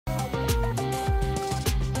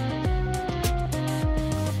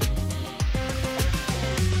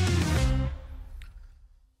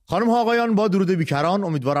خانم ها آقایان، با درود بیکران،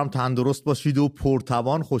 امیدوارم تندرست باشید و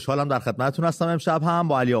پرتوان. خوشحالم در خدمتتون هستم. امشب هم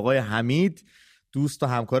با علی آقای حمید، دوست و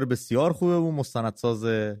همکار بسیار خوبه و مستندساز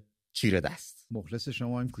چیره دست. مخلص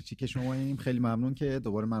شما، این کوچیک شما، این خیلی ممنون که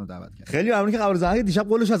دوباره منو دعوت کردید. خیلی ممنون که قبل از اینکه دیشب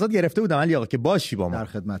قولش ازت گرفته بودم علی آقا که باشی با ما. در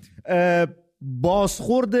خدمتی.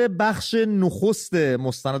 بازخورد بخش نخست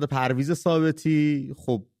مستند پرویز ثابتی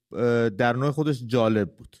خب در نوع خودش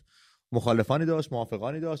جالب بود. مخالفانی داشت،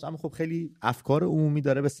 موافقانی داشت، اما خب خیلی افکار عمومی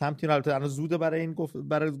داره به سمتی، البته الان زوده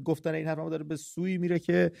برای گفتن این حرفا، داره به سوی میره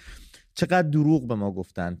که چقدر دروغ به ما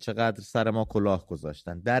گفتن، چقدر سر ما کلاه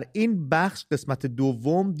گذاشتن. در این بخش قسمت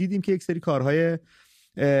دوم دیدیم که یک سری کارهای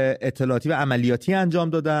اطلاعاتی و عملیاتی انجام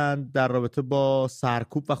دادن در رابطه با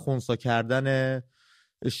سرکوب و خنثی کردن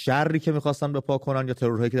شری که میخواستن بپا کنن یا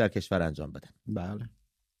ترورهایی که در کشور انجام بدن. بله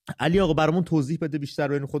علی آقا برامون توضیح بده بیشتر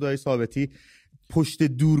ببینیم خدای ثابتی پشت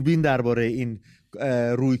دوربین درباره این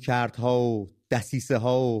رویکردها و دسیسه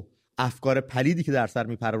ها و افکار پلیدی که در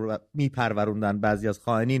سر میپروروندن بعضی از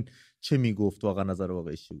خائنین چه میگفت، واقعا نظر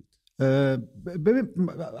واقعیش بود. ببین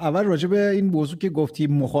اول راجع به این موضوع که گفتی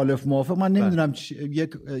مخالف موافق، من نمیدونم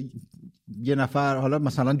یه نفر حالا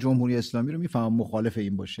مثلا جمهوری اسلامی رو میفهمم مخالف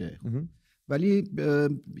این باشه، ولی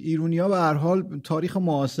ایرونیا به هر حال تاریخ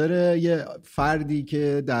معاصر یه فردی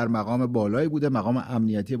که در مقام بالایی بوده، مقام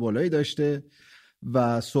امنیتی بالایی داشته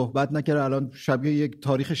و صحبت نکرده، الان شبیه یک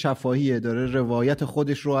تاریخ شفاهیه، داره روایت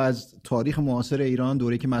خودش رو از تاریخ معاصر ایران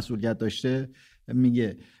دوره‌ای که مسئولیت داشته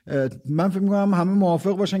میگه. من فکر می‌کنم همه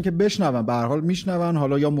موافق باشن که بشنون، به هر حال میشنون،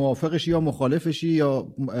 حالا یا موافقشی یا مخالفشی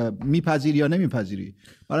یا میپذیری یا نمیپذیری.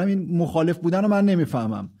 برای این مخالف بودن رو من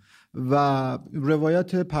نمیفهمم. و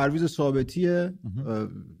روایت پرویز ثابتی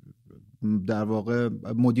در واقع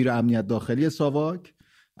مدیر امنیت داخلی ساواک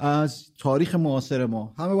از تاریخ معاصر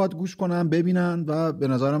ما همه باید گوش کنن، ببینن و به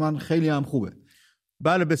نظر من خیلی هم خوبه.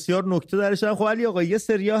 بله بسیار نکته درش. خب علی آقا یه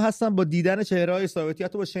سریا هستن با دیدن چهره‌های ثابتی،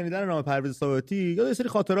 حتی با شنیدن نام پرویز ثابتی، یا یه سری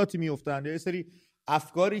خاطراتی میافتن یا یه سری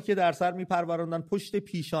افکاری که در سر میپروروندن پشت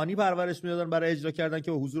پیشانی پرورش میدادن برای اجرا کردن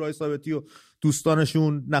که با حضور آقای ثابتی و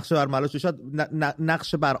دوستانشون نقش برملا شد،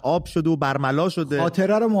 نقش بر آب شده و برملا شده.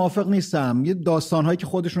 خاطره رو موافق نیستم. یه داستان‌هایی که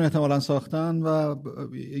خودشون احتمالاً ساختن و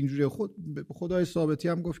اینجوری خدای ثابتی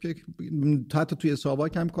هم گفت که حتی توی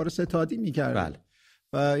ساواک هم کار ستادی می‌کرد. بله.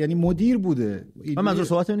 و یعنی مدیر بوده. من منظور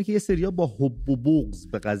صحبت اینه که یه سریا با حب و بغض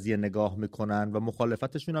به قضیه نگاه میکنن و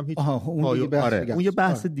مخالفتشون هم هیچ اون یه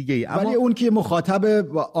بحث دیگه ای. ولی اون که مخاطب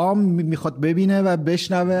عام میخواد ببینه و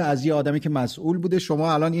بشنوه از یه آدمی که مسئول بوده،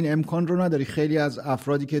 شما الان این امکان رو نداری. خیلی از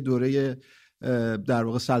افرادی که دوره در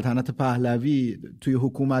واقع سلطنت پهلوی توی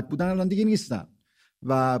حکومت بودن الان دیگه نیستن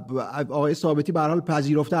و آقای ثابتی به هر حال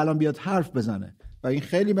پذیرفته الان بیاد حرف بزنه و این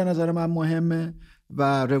خیلی به نظر من مهمه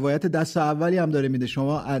و روایت دست اولی هم داره میده.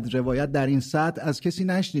 شما از روایت در این سطح از کسی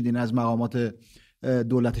نشنیدین از مقامات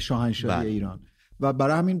دولت شاهنشاهی ایران و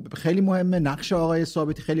برای همین خیلی مهمه. نقش آقای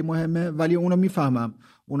ثابتی خیلی مهمه، ولی اونو میفهمم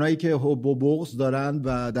اونایی که حب و بغض دارن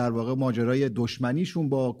و در واقع ماجرای دشمنیشون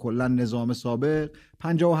با کلا نظام سابق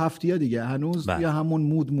 57 دیگه هنوز یا همون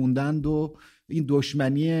مود موندند و این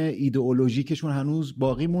دشمنی ایدئولوژیکشون هنوز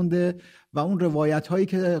باقی مونده و اون روایت هایی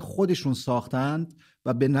که خودشون ساختند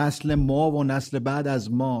و به نسل ما و نسل بعد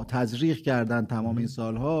از ما تزریق کردن تمام این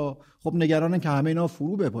سالها، خب نگرانن که همه اینا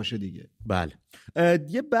فرو بپاشه دیگه. بله.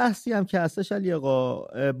 یه بحثی هم که هستش علی آقا،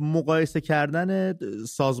 مقایسه کردن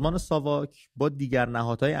سازمان ساواک با دیگر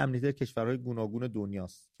نهادهای امنیتی کشورهای گوناگون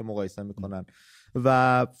دنیاست که مقایسه میکنن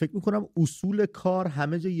و فکر میکنم اصول کار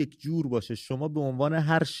همه جا یک جور باشه. شما به عنوان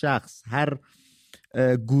هر شخص، هر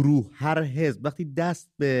گروه، هر حزب وقتی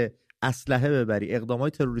دست به اسلحه ببری،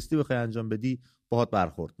 اقدامات تروریستی بخوای انجام بدی، باهات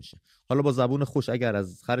برخورد میشه. حالا با زبون خوش اگر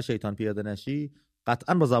از خر شیطان پیاده نشی،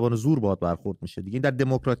 قطعا با زبان زور باهات برخورد میشه دیگه. این در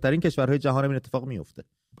دموکرات ترین کشورهای جهان این اتفاق میفته.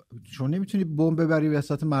 چون نمیتونی بمب ببری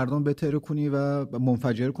وسط مردم بتره کنی و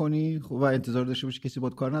منفجر کنی و انتظار داشته باشی کسی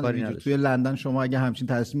باهات کار نداره. توی لندن شما اگه همچین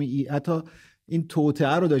تصمیمی حتی این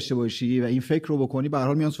توطئه رو داشته باشی و این فکر رو بکنی، به هر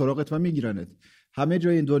حال میان سراغت و میگیرنت. همه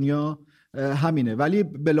جای این دنیا همینه. ولی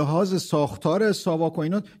به لحاظ ساختار ساواک و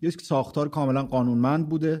اینا یک ساختار کاملا قانونمند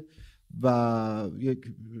بوده و یک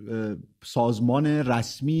سازمان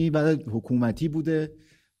رسمی و حکومتی بوده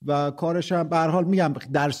و کارش هم به هر حال میگم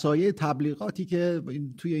در سایه تبلیغاتی که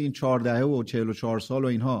توی این 14 و 44 سال و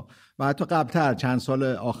اینها و حتی قبلتر چند سال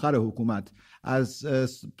آخر حکومت از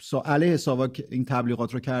علیه ساواک این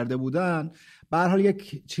تبلیغات رو کرده بودن، به هر حال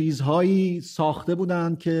یک چیزهایی ساخته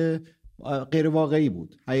بودن که غیر واقعی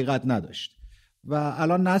بود، حقیقت نداشت و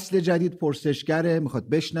الان نسل جدید پرسشگره، میخواد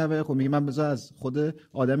بشنوه. خب میگه من بذار از خود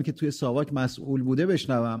آدمی که توی ساواک مسئول بوده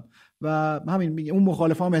بشنوم و همین میگه اون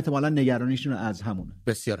مخالفان احتمالاً نگرانیشون از همونه.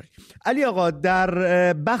 بسیار علی آقا، در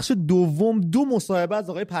بخش دوم 2 مصاحبه از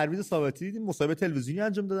آقای پرویز ثابتی دیدیم، مصاحبه تلویزیونی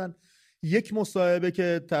انجام دادن. یک مصاحبه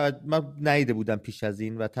که من ندیده بودم پیش از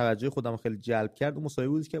این و توجه خودم خیلی جلب کرد، اون مصاحبه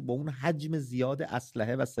بود که با اون حجم زیاد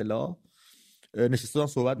اسلحه و سلاح نشستن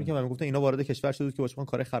صحبت میکنن و میگفتن اینا وارد کشور شده که باشون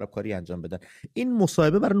کار خرابکاری انجام بدن. این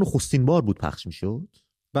مصاحبه برای نخستین بار بود پخش میشد.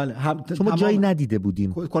 بله، شما جایی ندیده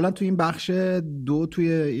بودیم. کلا تو این بخش 2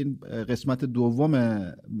 توی این قسمت دوم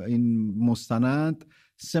این مستند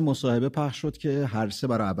 3 مصاحبه پخش شد که هر 3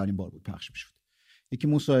 برای اولین بار بود پخش میشد. یکی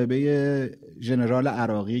مصاحبه ژنرال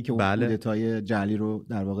عراقی که اون کودتای جعلی رو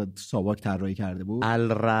در واقع ساواک طراحی کرده بود،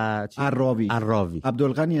 عراوی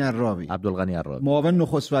عبدالغنی عراوی معاون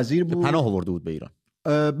نخست وزیر بود، پناه آورده بود به ایران.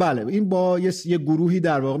 بله، این با یه گروهی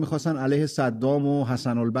در واقع میخواستن علیه صدام و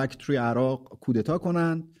حسن البک توی عراق کودتا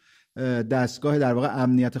کنن. دستگاه در واقع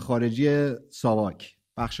امنیت خارجی ساواک،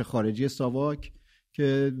 بخش خارجی ساواک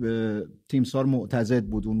که تیمسار معتضد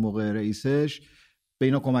بود اون موقع رئیسش، به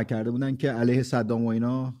اینا کمک کرده بودن که علیه صدام و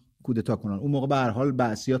اینا کودتا کنن. اون موقع به هر حال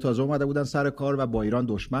بعثی‌ها تازه اومده بودن سر کار و با ایران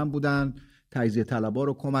دشمن بودن، تجزیه طلبا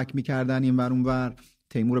رو کمک میکردن اینور اونور.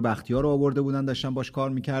 تیمور بختیار رو آورده بودن داشتن باش کار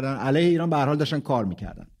میکردن، علیه ایران به هر حال داشتن کار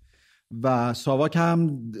میکردن و ساواک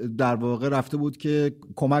هم در واقع رفته بود که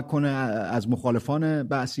کمک کنه از مخالفان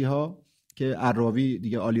بعثی‌ها که عراوی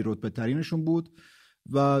دیگه عالی رتبه ترینشون بود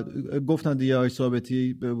و گفتن دیگه آقای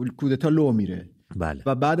ثابتی کودتا لو میره. بله.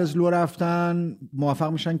 و بعد از لو رفتن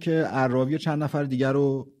موفق میشن که عراوی و چند نفر دیگر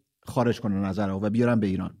رو خارج کنن از عراق و بیارن به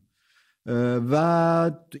ایران.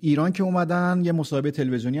 و ایران که اومدن یه مصاحبه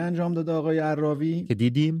تلویزیونی انجام داده آقای عراوی که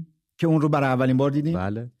دیدیم، که اون رو برای اولین بار دیدیم.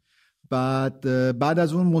 بله. بعد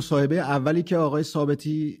از اون مصاحبه اولی که آقای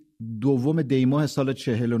ثابتی 2 دی ماه سال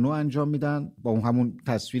 49 انجام میدن با اون همون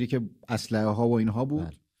تصویری که اسلحه ها و اینها بود.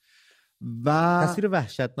 بله. و تصویر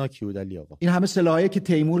وحشتناکی بود علی آقا. این همه سلاحی که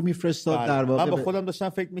تیمور میفرستاد در واقع. من با خودم داشتم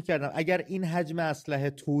فکر میکردم اگر این حجم اسلحه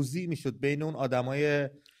توزیع میشد بین اون آدمای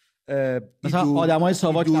مثلا آدمای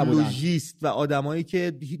ساواک نبودن، ایدئولوژیست و آدمایی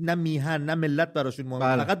که نه میهن نه ملت براشون مهم،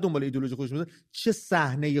 فقط دنبال ایدئولوژی خودشون بودن، چه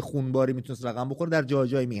صحنه خونباری میتونست رقم بخوره در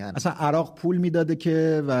جای میهن. اصلا عراق پول میداده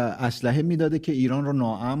که و اسلحه میداده که ایران رو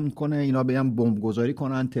ناامن کنه، اینا بیان بمبگذاری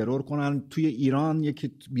کنن، ترور کنن، توی ایران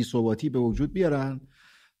یک بی‌ثباتی به وجود بیارن.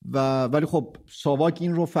 ولی خب ساواک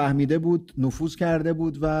این رو فهمیده بود، نفوذ کرده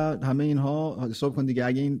بود و همه اینها. حساب کن دیگه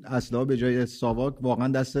اگه این اسلحه به جای ساواک واقعا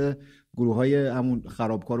دست گروه‌های همون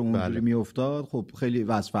خرابکار اونجوری میافتاد، خب خیلی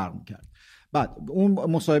وضع فرق می‌کرد. بعد اون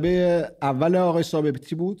مصاحبه اول آقای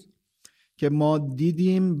ثابتی بود که ما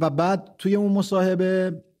دیدیم و بعد توی اون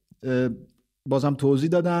مصاحبه بازم توضیح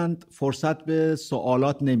دادند فرصت به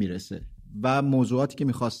سوالات نمیرسه و موضوعاتی که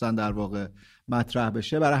می‌خواستن در واقع مطرح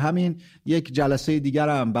بشه، برای همین یک جلسه دیگر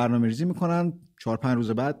هم برنامه‌ریزی میکنن 4-5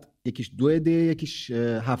 روز بعد، یکیش 2 دی، یکیش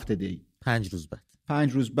 7 دی،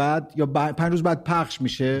 5 روز بعد یا 5 روز بعد پخش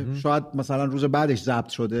میشه. شاید مثلا روز بعدش ضبط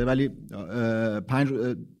شده ولی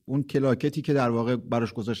اون کلاکتی که در واقع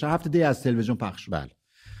براش گذاشته 7 دی از تلویزیون پخش شد. بله.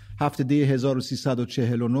 7 دی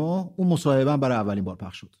 1349 اون مصاحبه برای اولین بار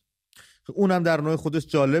پخش شد. اونم در نوع خودش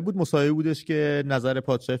جالب بود. مصاحبه بودش که نظر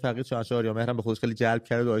پادشاه فقید شاهنشاه آریامهر هم به خودش خیلی جلب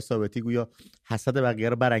کرد و آقای ثابتی گویا حسد بقیه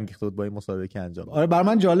رو برانگیخته بود با این مصاحبه که انجام داد. آره برای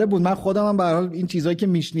من جالب بود. من خودم هم به هر حال این چیزایی که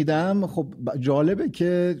میشنیدم خب جالبه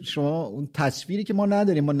که شما اون تصویری که ما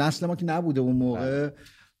نداریم، ما نسل ما که نبوده اون موقع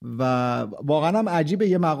و واقعا هم عجیبه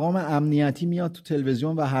یه مقام امنیتی میاد تو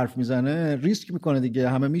تلویزیون و حرف میزنه، ریسک میکنه دیگه،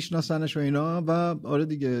 همه میشناسنش و اینا. و آره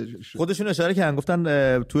دیگه خودشون اشاره کردن، گفتن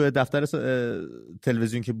تو دفتر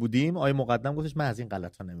تلویزیون که بودیم آقای مقدم گفتش من از این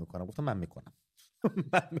غلطا نمیکنم. گفتم من میکنم.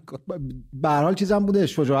 به هر حال چیزام بوده،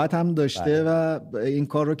 شجاعت هم داشته و این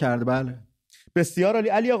کار رو کرده. بله بسیار عالی.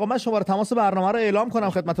 علی آقا من شماره تماس برنامه رو اعلام کنم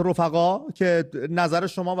خدمت رفقا که نظر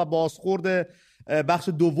شما و بازخورد بخش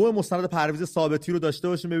دوم مستند پرویز ثابتی رو داشته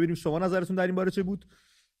باشیم، ببینیم شما نظرتون در این باره چه بود.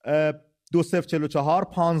 2044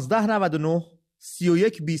 1599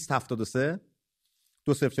 31 20 73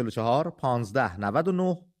 2044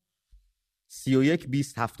 1599 31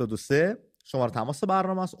 20 73 شماره تماس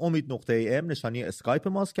برنامه است. امید.am نشانی اسکایپ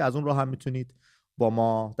ماست که از اون راه هم میتونید با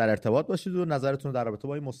ما در ارتباط باشید و نظرتون رو در رابطه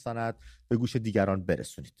با این مستند به گوش دیگران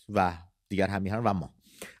برسونید و دیگر همیهن و ما.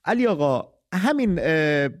 علی آقا همین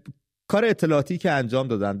کار اطلاعاتی که انجام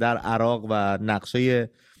دادن در عراق و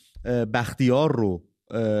نقشه بختیار رو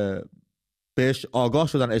بهش آگاه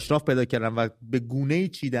شدن، اشراف پیدا کردن و به گونه‌ای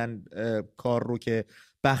چیدن کار رو که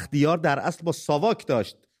بختیار در اصل با ساواک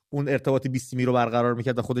داشت اون ارتباط بیستیمی رو برقرار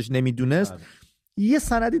میکرد و خودش نمیدونست. یه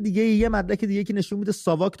سند دیگه، یه مدرک دیگه که نشون میده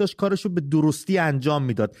ساواک داشت کارشو به درستی انجام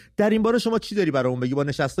میداد. در این باره شما چی داری برامون بگی؟ با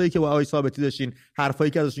نشستایی که با آقای ثابتی داشتین،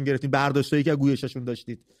 حرفایی که ازشون گرفتین، برداشتایی که گویششون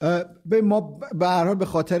داشتید. ما به هر حال به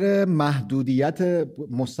خاطر محدودیت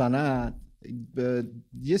مستند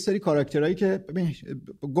یه سری کاراکترهایی که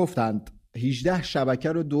گفتند 18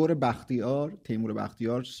 شبکه رو دور بختیار، تیمور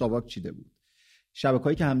بختیار، ساواک چیده بود.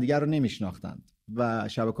 شبکه‌هایی که همدیگر رو نمیشناختند و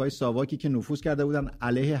شبکه‌های ساواکی که نفوذ کرده بودن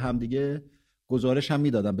علیه همدیگه گزارش هم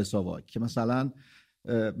میدادن به ساواک که مثلا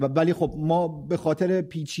ولی خب ما به خاطر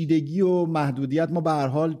پیچیدگی و محدودیت ما به هر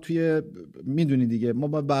حال توی میدونی دیگه ما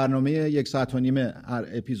با برنامه 1.5 ساعت هر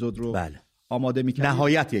اپیزود رو آماده می‌کردیم،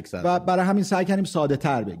 نهایت 1 ساعت، و برای همین سعی کردیم ساده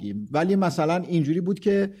تر بگیم. ولی مثلا اینجوری بود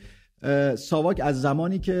که ساواک از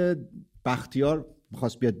زمانی که بختیار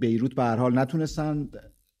می‌خواست بیاد بیروت به هر حال نتونستن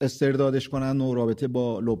استردادش کنن و رابطه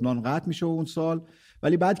با لبنان قطع میشه اون سال،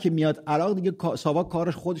 ولی بعد که میاد عراق دیگه ساواک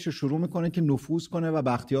کارش خودش رو شروع میکنه که نفوذ کنه و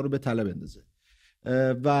بختیار رو به تله بندازه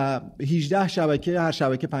و 18 شبکه، هر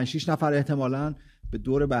شبکه 5-6 نفر احتمالاً به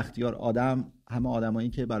دور بختیار، همه آدمایی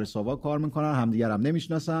که برای ساواک کار میکنن، همدیگر هم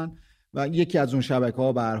نمیشناسن و یکی از اون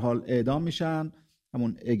شبکه‌ها به هر حال اعدام میشن.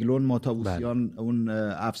 همون اگلون ماتاووسیان اون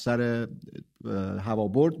افسر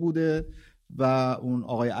هوابرد بوده و اون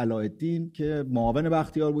آقای علایالدین که معاون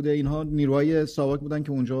بختیار بوده. اینها نیروهای ساواک بودن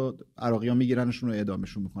که اونجا عراقیان میگیرنشون و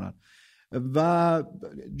اعدامشون میکنن. و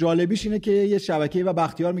جالبیش اینه که یه شبکه‌ای و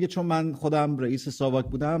بختیار میگه چون من خودم رئیس ساواک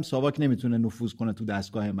بودم، ساواک نمیتونه نفوذ کنه تو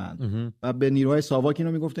دستگاه من و به نیروهای ساواک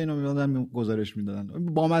اینو میگفته، اینو میدادن گزارش میدادن.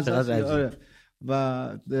 با مزه. و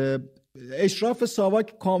اشراف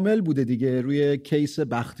ساواک کامل بوده دیگه روی کیس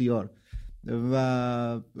بختیار و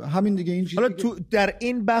همین دیگه. این حالا تو در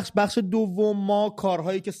این بخش دوم ما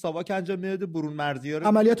کارهایی که ساواک انجام میداده برون مرزی رو،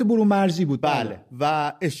 عملیات برون مرزی بود. بله.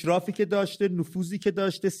 و اشرافی که داشته، نفوذی که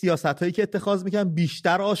داشته، سیاستایی که اتخاذ میکنن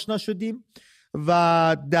بیشتر آشنا شدیم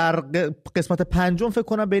و در قسمت 5 فکر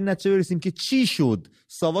کنم به این نتیجه برسیم که چی شد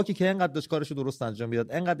ساواکی که اینقدر داشت کارشو درست انجام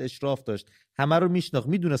میداد، اینقدر اشراف داشت، همه رو میشناخت،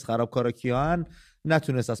 میدونست خرابکارا کیان،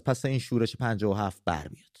 نتونست از پس این شورش 57 بر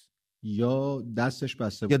بیاد یا دستش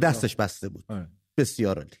بسته بود. آره.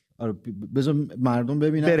 بسیار عالی. آره بذار مردم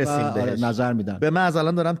ببینن و نظر میدن. به من از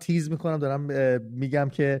الان دارم تیز میکنم، دارم میگم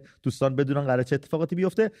که دوستان بدونن قراره چه اتفاقاتی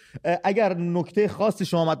بیفته. اگر نکته خاصی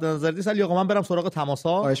شما مد نظر نیست علی آقا، من برم سراغ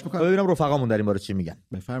تماس‌ها ببینم رفقامون در این باره چی میگن.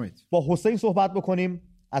 بفرمایید. با حسین صحبت بکنیم،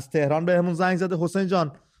 از تهران بهمون زنگ زده. حسین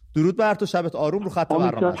جان درود بر تو، شبت آروم، رو خط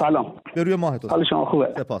برنامه. سلام. به روی ماه تو. حال شما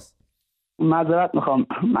خوبه؟ سپاس. معذرت میخوام،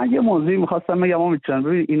 من یه موضوعی میخواستم بگم. امید جان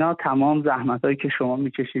ببین، اینا تمام زحمتایی که شما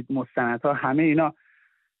میکشید، مستندها، همه اینا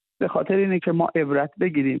به خاطر اینه که ما عبرت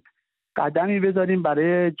بگیریم، قدمی بذاریم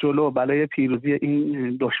برای جلو، برای پیروزی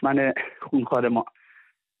این دشمن خونخوار ما.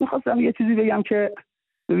 میخواستم یه چیزی بگم که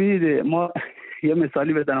ببینید، ما یه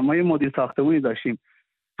مثالی بزنم. ما یه مدیر ساختمونی داشتیم،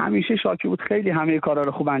 همیشه شاکی بود، خیلی همه کارا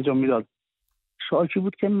رو خوب انجام میداد. شاکی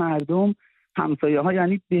بود که مردم، همسایه ها،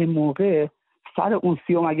 یعنی به موقع سر اون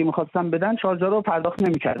سیوم اگه میخواستن بدن شارژا رو پرداخت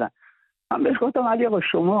نمیکردن. من بهش گفتم علی آقا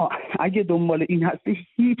شما اگه دنبال این هستی،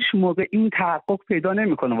 هیچ موقع این تحقق پیدا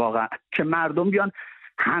نمیکنه واقعا که مردم بیان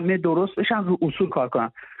همه درست بشن، رو اصول کار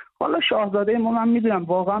کنن. حالا شاهزاده ما، من میدونم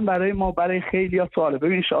واقعا برای ما، برای خیلی‌ها سواله.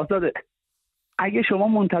 ببین شاهزاده، اگه شما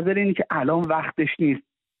منتظر اینی که الان وقتش نیست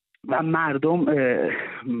و مردم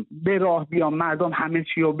به راه بیان، مردم همه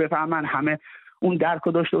چی رو بفهمن، همه اون درک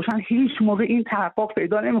رو داشته باشن، هیچ موقع این تحقق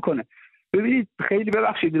پیدا نمیکنه. ببینید خیلی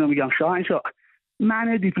ببخشید اینو میگم، شاهنشاه،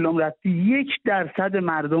 من دیپلم رفتی 1%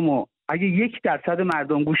 مردم رو، اگه 1%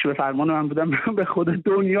 مردم گوش به فرمان من بودم، به خود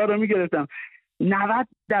دنیا رو میگرفتم.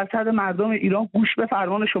 90% مردم ایران گوش به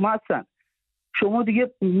فرمان شما هستن. شما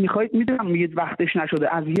دیگه میخواید، میدونم میگید وقتش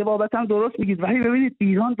نشده، از یه بابت هم درست میگید، ولی ببینید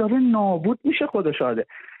ایران داره نابود میشه. خدا شاهده.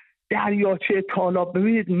 دریاچه تالاب،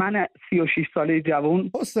 ببینید من 36 ساله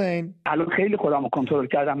جوان حسین الان خیلی خودمو کنترل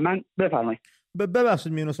کردم. من بفرمایید.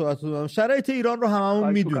 ببخشید میونو صحبتتون. شرایط ایران رو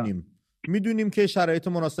هممون میدونیم که شرایط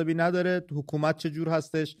مناسبی نداره. حکومت چه جور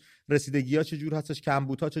هستش، رسیدگی‌ها چه جور هستش،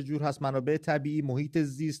 کمبودها چه جور هست، منابع طبیعی، محیط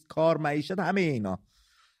زیست، کار، معیشت، همه اینا.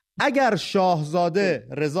 اگر شاهزاده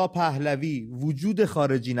رضا پهلوی وجود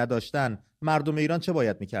خارجی نداشتن، مردم ایران چه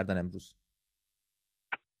باید میکردن امروز؟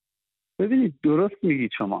 ببینید درست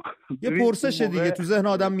میگید شما. یه پرسش دیگه تو ذهن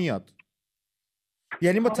آدم میاد.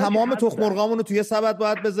 یعنی ما تمام تخم مرغامون رو توی سبد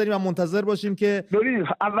باید بذاریم و منتظر باشیم که ببینید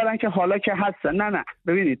اولا که حالا که هستن. نه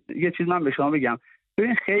ببینید یه چیز من به شما بگم.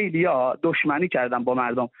 ببین خیلی‌ها دشمنی کردن با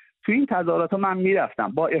مردم. تو این تظاهرات من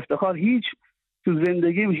میرفتم با افتخار. هیچ تو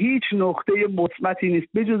زندگیم هیچ نقطه مثبتی نیست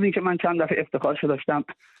بجز این که من چند دفعه افتخارشو داشتم.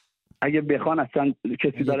 اگه بخوان اصلا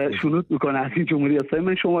کسی داره شنود میکنه از این جمهوری اسلامی،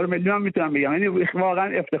 من شماره ملی هم میتونم بگم. یعنی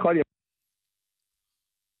واقعا افتخاری.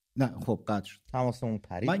 نه خب قطع شد تماسمون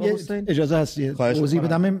پرید. من اجازه هستی توضیح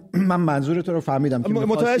بدم؟ من منظور تو رو فهمیدم که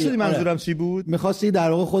متوجه شدی منظورم چی بود؟ می‌خواستی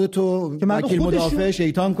در واقع خودتو وکیل مدافع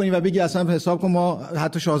شیطان کنی و بگی اصلا حساب کن ما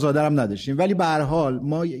حتی شاهزاده هم نداشتیم، ولی به هر حال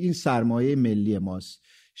ما این سرمایه ملی ماست.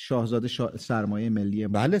 شاهزاده سرمایه ملی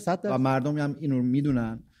ما. بله 100%. و مردم هم اینو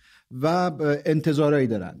میدونن و انتظارایی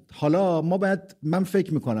دارن. حالا ما باید، من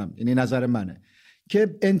فکر میکنم، یعنی نظر منه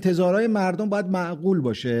که انتظارهای مردم باید معقول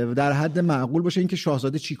باشه، در حد معقول باشه. اینکه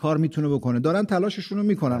شاهزاده چی کار میتونه بکنه، دارن تلاششون رو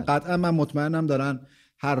میکنن، قطعا من مطمئنم دارن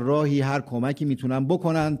هر راهی هر کمکی میتونن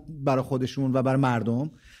بکنن برای خودشون و برای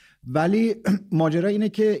مردم. ولی ماجرا اینه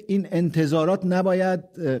که این انتظارات نباید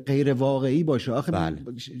غیر واقعی باشه. آخه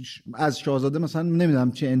از شاهزاده مثلا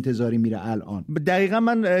نمیدونم چه انتظاری میره الان. دقیقا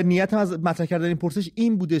من نیتم از مطرح کردن این پرسش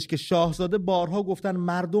این بودش که شاهزاده بارها گفتن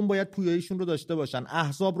مردم باید پویاییشون رو داشته باشن،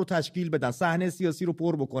 احزاب رو تشکیل بدن، صحنه سیاسی رو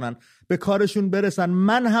پر بکنن، به کارشون برسن.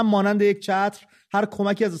 من هم مانند یک چتر هر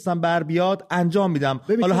کمکی از دستم بر بیاد انجام میدم،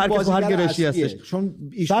 حالا هر کس هر گرشی هستش. چون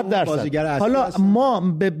ایشون بازیگر اصلی حالا هستن. ما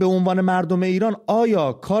به عنوان مردم ایران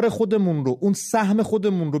آیا کار خودمون رو، اون سهم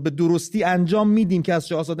خودمون رو به درستی انجام میدیم که از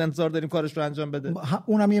شاهزاده انتظار داریم کارش رو انجام بده؟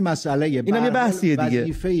 اونم یه مسئله‌ایه، اینم یه بحثیه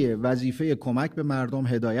دیگه. وظیفه کمک به مردم،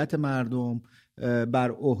 هدایت مردم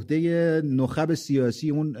بر عهده نخب سیاسی،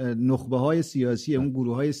 اون نخبه‌های سیاسی، اون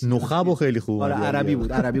گروه‌های سیاسی. نخب و خیلی خوب. آره عربی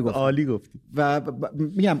بود، عربی گفت. عالی گفتی. و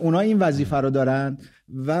میگم اونا این وظیفه رو دارن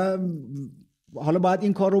و حالا باید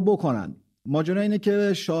این کار رو بکنن. ماجرا اینه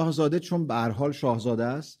که شاهزاده چون به هر حال شاهزاده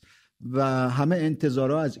است و همه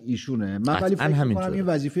انتظارها از ایشونه. من ولی فکر می‌کنم این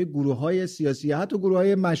وظیفه گروه‌های سیاسی، حتی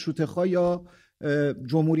گروه‌های مشروطه‌خواه یا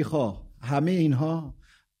جمهوری‌خواه، همه اینها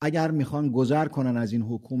اگر میخوان گذر کنن از این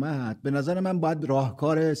حکومت، به نظر من باید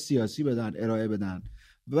راهکار سیاسی بدن، ارائه بدن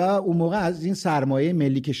و اون موقع از این سرمایه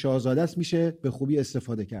ملی که شاهزاده است میشه به خوبی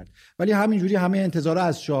استفاده کرد. ولی همینجوری همه انتظارها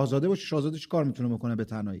از شاهزاده باشه، شاهزاده چی کار میتونه بکنه به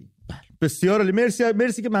تنهایی؟ بسیار عالی.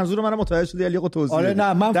 مرسی که منظور منم متوجه شدی. علی توضیح. آره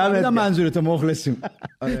نه من فهمیدم منظورت، مخلصیم.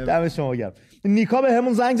 دم شما گرم. نیکا به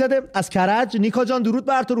همون زنگ زده از کرج. نیکا جان درود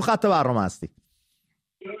بر تو، رو خط برنامه هستی.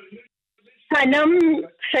 سلام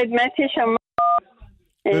خدمت شما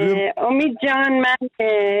امید جان. من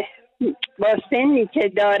با سنی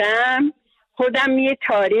که دارم خودم یه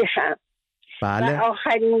تاریخم. بله. و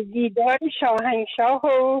آخرین دیدار شاهنشاه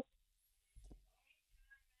و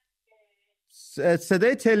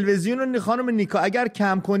صدای تلویزیون رو خانم نیکا اگر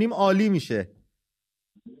کم کنیم عالی میشه.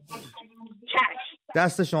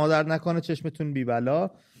 دست شما درد نکنه، چشمتون بی بلا.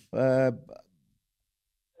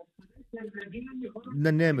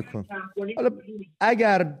 نمیکن. حالا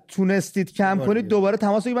اگر تونستید کم کنید دوباره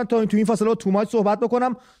تماس بگیرید. من تا تو این فاصله با توماج صحبت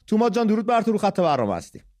بکنم. توماج جان درود بر تو، رو خط برنامه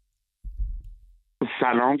هستی.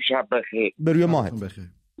 سلام، شب بخیر. به روی ماهت.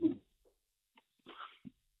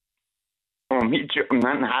 امید جان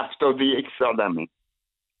من 71 سالمه.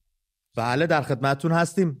 بله در خدمتتون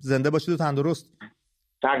هستیم. زنده باشید و تندرست.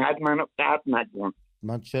 فقط منو قطع نکن.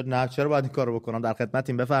 من چرا باید این کارو بکنم؟ در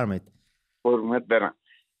خدمتیم، بفرمایید. قربونت برم.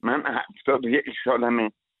 من 71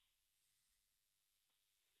 سالمه.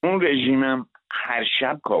 اون رژیمم هر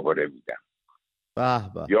شب کاباره بودم.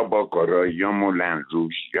 به. یا با کارایی یا مولن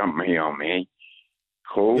روش یا میامی.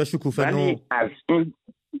 خب یا شکوفه نو. ولی از این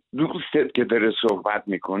دوستت که داره صحبت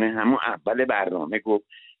میکنه همون اول برنامه گفت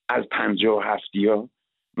از 57ها.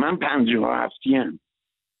 من 57ام.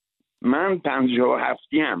 من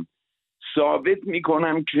 57ام. ثابت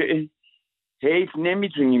میکنم که حیف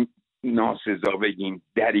نمیتونیم ناسزا بگیم،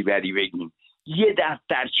 دریوری بگیم. یه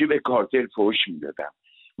دفترچه به کارتر فوش میدادم.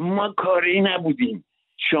 ما کاری نبودیم.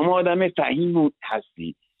 شما آدم فهیم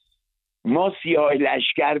هستی. ما سیاه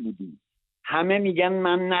لشکر بودیم. همه میگن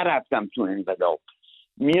من نرفتم تو انقلاب.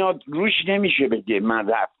 میاد روش نمیشه بگه من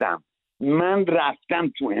رفتم. من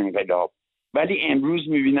رفتم تو انقلاب. ولی امروز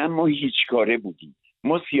میبینم ما هیچ کاره بودیم.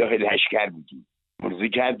 ما سیاه لشکر بودیم. مرزی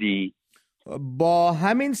کردی؟ با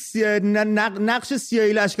همین نقش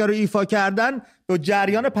سیاهی لشکر رو ایفا کردن به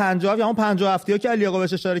جریان 50 یا همون 57 که علی آقا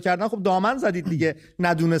بهش اشاره کردن، خب دامن زدید دیگه،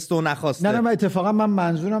 ندونسته و نخواسته. نه اتفاقا من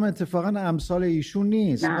منظورم اتفاقا امثال ایشون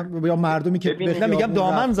نیست. یا مردمی که میگم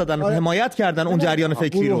دامن زدن، حمایت کردن اون جریان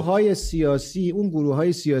فکری رو.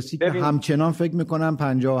 گروه‌های سیاسی که همچنان فکر میکنن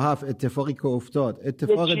 57 اتفاقی که افتاد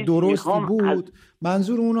اتفاق درستی بود.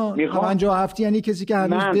 منظور اونا 57 یعنی کسی که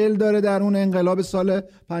هنوز دل داره در اون انقلاب سال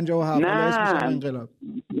 57.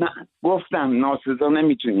 نه گفتم ناسزا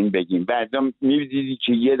نمیتونیم بگیم. بعدا می‌دیدی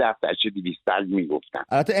که یه دفترچه 200 میگفتن.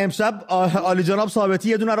 البته امشب عالی جناب ثابتی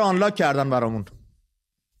یه دونه رو آنلاک کردن برامون.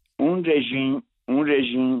 اون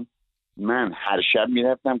رژیم من هر شب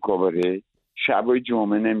میرفتم کاباره، شبای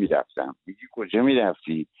جمعه نمیرفتم. میگی کجا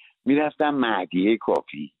میرفتی؟ میرفتم مهدیه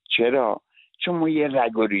کافی. چرا؟ چون ما یه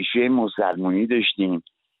رگ و ریشه مسلمانی داشتیم.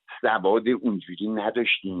 سواد اونجوری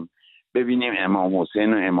نداشتیم ببینیم امام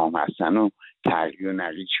حسین و امام حسن و تقی و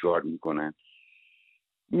نقی چیکار میکنن.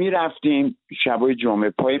 میرفتیم شبای جمعه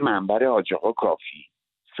پای منبر حاج آقا کافی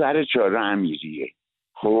سر چهار امیریه.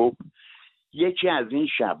 خب یکی از این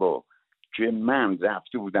شبا که من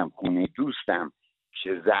رفته بودم خونه دوستم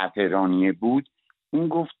که زعفرانیه بود، اون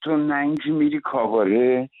گفت تو نه اینکه میری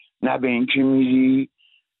کاواره نه به اینکه میری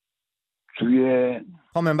توی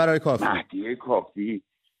منبر کافی مهدیه کافی،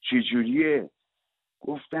 چجوریه؟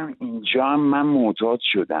 گفتم اینجا هم من معتاد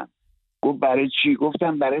شدم. گفت برای چی؟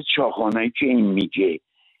 گفتم برای چاخانایی که این میگه.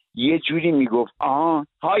 یه جوری میگفت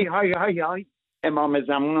های های های های امام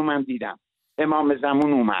زمان رو من دیدم، امام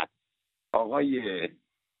زمان اومد. آقای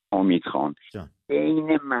امید خان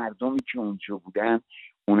بین مردمی که اونجا بودن،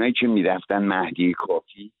 اونایی که میرفتن مهدی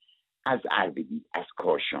کافی، از اردبیل، از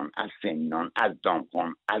کاشان، از سمنان، از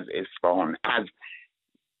دامغان، از اصفهان، از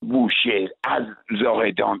بوشهر، از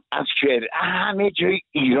زاهدان، از شهر، همه جای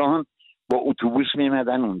ایران با اتوبوس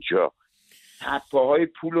میمدن اونجا، تپه‌های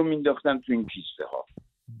پول رو مینداختن تو این پیسته ها.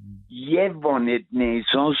 یه وانت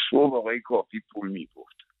نیسان صبح آقای کافی پول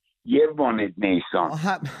میبرد، یه وانت نیسان.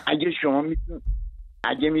 اگه شما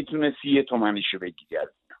اگه میتونستی 1 تومنشو بگیری از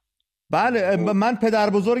اینا. بله من پدر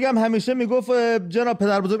بزرگم همیشه میگفت، جناب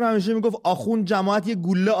پدر بزرگم همیشه میگفت آخوند جماعت یه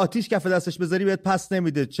گوله آتیش کف دستش بذاری بهت پس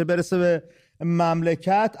نمیده، چه برسه به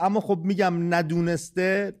مملکت. اما خب میگم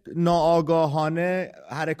ندونسته ناآگاهانه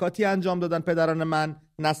حرکاتی انجام دادن پدران من،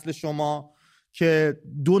 نسل شما، که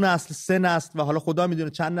 2 نسل 3 نسل و حالا خدا میدونه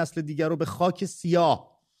چند نسل دیگر رو به خاک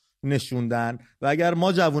سیاه نشوندن. و اگر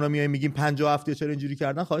ما جوونا میایم میگیم 57 یا چرا اینجوری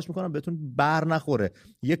کردن، خواهش میکنم بهتون بر نخوره.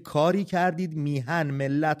 یه کاری کردید، میهن،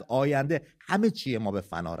 ملت، آینده، همه چیه ما به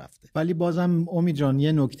فنا رفته. ولی بازم امید جان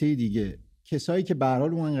یه نکته دیگه، کسایی که به هر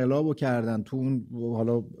حال اون انقلابو کردن، تو اون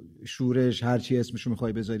حالا شورش هر چی اسمشو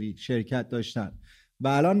میخوای بذاری شرکت داشتن و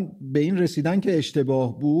الان به این رسیدن که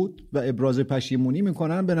اشتباه بود و ابراز پشیمونی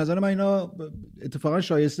میکنن، به نظر من اینا اتفاقا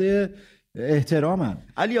شایسته احترامن.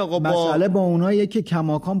 علی آقا مسئله با اوناییه که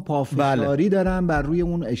کماکان پافشاری دارن بر روی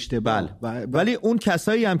اون اشتباه. ولی اون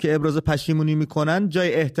کسایی هم که ابراز پشیمونی میکنن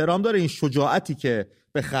جای احترام داره، این شجاعتی که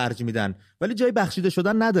به خرج میدن، ولی جای بخشیده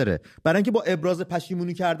شدن نداره. برای اینکه با ابراز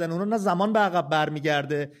پشیمونی کردن اونا نه زمان به عقب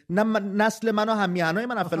برمیگرده، نه نسل من و همیهنای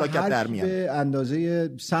من فلاکت در میان. به اندازه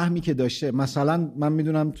سهمی که داشته، مثلا من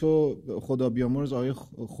میدونم تو خدا بیامرز آقای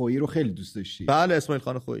خویی رو خیلی دوست داشتی. بله اسماعیل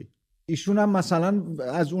خان خویی، ایشون هم مثلا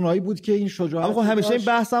از اونایی بود که این شجاعت. اما همیشه این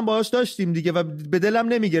بحثم باهاش داشتیم دیگه و به دلم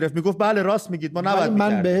نمیگرفت، میگفت بله راست میگید ما نباید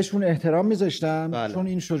میکردیم. من بهشون احترام میذاشتم چون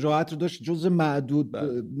این شجاعت رو داشت، جزء معدود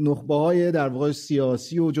نخبه‌های در واقع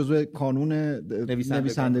سیاسی و جزء کانون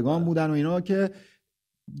نویسندگان بودن و اینا که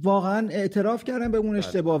واقعا اعتراف کردن به اون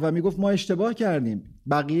اشتباه و میگفت ما اشتباه کردیم.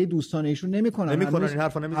 بقیه دوستان ایشون نمیکنن این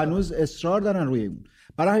حرفا نمیزنن، هنوز اصرار دارن روی اون.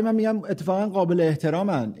 برای من میگم اتفاقا قابل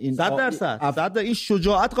احترامن این 100% این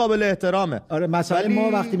شجاعت قابل احترامه. آره مثلا ما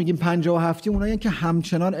وقتی میگیم 57 اونایی که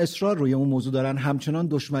همچنان اصرار روی اون موضوع دارن، همچنان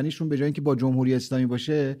دشمنیشون به جای اینکه با جمهوری اسلامی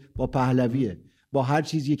باشه با پهلویه، با هر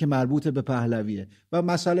چیزی که مربوط به پهلویه و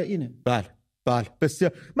مسئله اینه. بله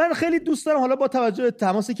بسیار. من خیلی دوست دارم حالا با توجه به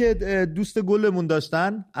تماسی که دوست گلمون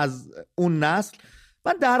داشتن از اون نسل،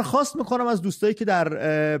 من درخواست میکنم از دوستایی که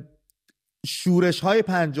در شورش‌های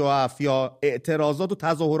 57 یا اعتراضات و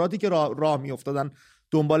تظاهراتی که راه میافتادن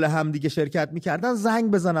دنبال هم دیگه شرکت میکردن،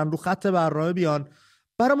 زنگ بزنن، رو خط برنامه بیان،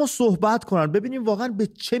 برای ما صحبت کنن، ببینیم واقعا به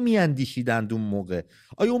چه میاندیشیدند اون موقع.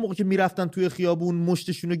 آیا اون موقع که میرفتن توی خیابون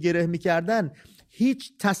مشتشون رو گره میکردن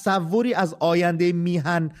هیچ تصوری از آینده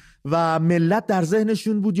میهن و ملت در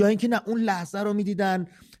ذهنشون بود، یا اینکه نه اون لحظه رو میدیدن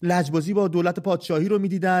لجبازی با دولت پادشاهی رو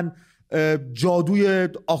میدیدن، جادوی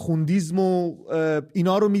آخوندیزم و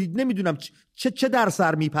اینا رو میدید، نمیدونم چه در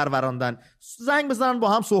سر میپروراندن. زنگ بزنن با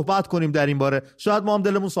هم صحبت کنیم در این باره، شاید ما هم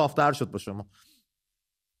دلمون صافتر شد با شما.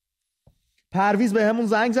 پرویز به همون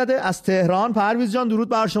زنگ زده از تهران. پرویز جان درود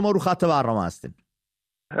بر شما، رو خط برنامه هستین.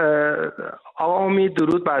 آقا امید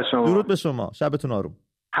درود بر شما. درود به شما، شبتون آروم.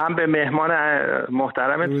 هم به مهمان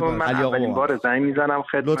محترمتون من اولین بار زنگ میزنم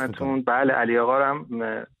خدمتتون. بله علی آقا هم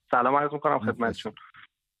سلام عرض میکنم خدمتتون.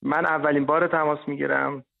 من اولین بار تماس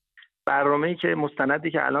میگیرم. برنامه‌ای که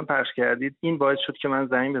مستندی که الان پخش کردید این باعث شد که من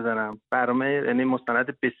زنگ بزنم. برنامه یعنی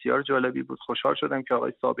مستند بسیار جالبی بود. خوشحال شدم که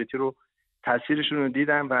آقای ثابتی رو تاثیرشون رو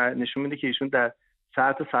دیدم و نشون میده که ایشون در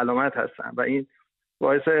صحت سلامت هستن و این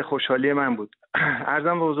باعث خوشحالی من بود.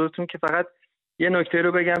 عرضم به حضورتون که فقط یه نکته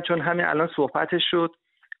رو بگم، چون همین الان صحبتش شد،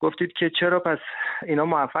 گفتید که چرا پس اینا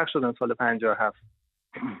موفق شدن سال 57.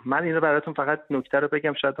 من اینو براتون فقط نکته رو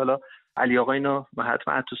بگم، شاید حالا علی آقا اینو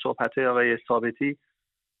حتما تو صحبت‌های آقای ثابتی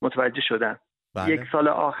متوجه شدن. 1 سال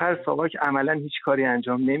آخر ساواک عملا هیچ کاری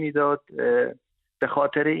انجام نمیداد. به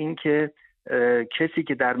خاطر اینکه کسی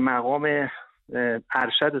که در مقام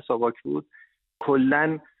ارشد ساواک بود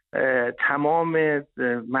کلاً تمام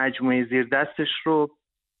مجموعه زیر دستش رو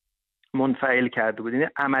منفعل کرده بود. یعنی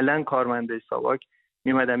عملاً کارمنده ساواک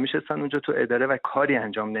میمدن میشستن اونجا تو اداره و کاری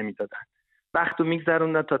انجام نمیدادن، وقتو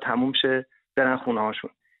میگذروندن تا تموم شه برن خونه هاشون.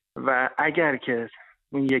 و اگر که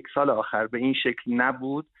اون 1 سال آخر به این شکل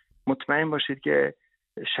نبود، مطمئن باشید که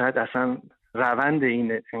شاید اصلا روند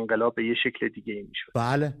این انقلاب به یه شکل دیگه ای میشد.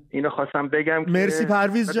 بله اینو خواستم بگم. مرسی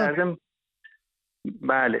پرویز جان.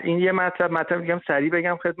 بله این یه مطلب میگم سریع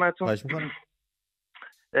بگم خدمتتون.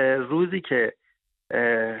 روزی که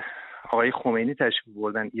آقای خمینی تشریف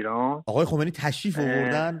بردن ایران، آقای خمینی تشریف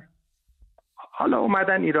آوردن، حالا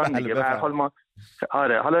اومدن ایران دیگه، به هر حال ما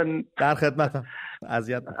حالا در خدمتم.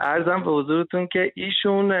 عرضم به حضورتون که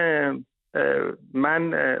ایشون،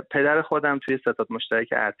 من پدر خودم توی ستاد مشترک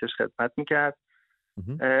ارتش خدمت میکرد.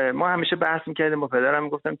 ما همیشه بحث میکردیم با پدرم،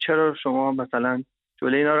 میگفتم چرا شما مثلا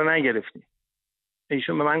جلوی اینا رو نگرفتین؟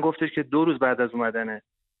 ایشون به من گفتش که 2 روز بعد از اومدن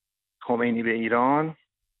خمینی به ایران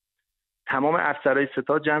تمام افسرهای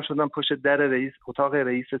ستاد جمع شدن پشت در اتاق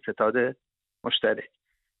رئیس ستاد مشترک.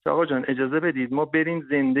 آقا جان اجازه بدید ما بریم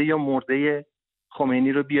زنده یا مرده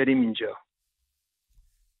خمینی رو بیاریم اینجا.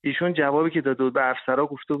 ایشون جوابی که داده بود به افسرها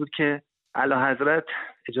گفته بود که اعلیحضرت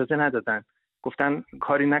اجازه ندادن، گفتن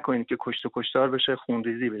کاری نکنید که کشت و کشتار بشه،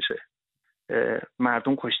 خونریزی بشه،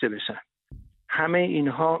 مردم کشته بشن. همه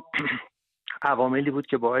اینها عواملی بود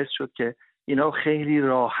که باعث شد که اینا خیلی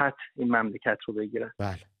راحت این مملکت رو بگیرن.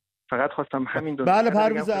 بله. فقط خواستم همین دو بله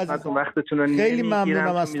پرویز عزیز، وقتتون رو خیلی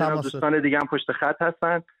ممنونم از تماست. دوستان دیگه هم پشت خط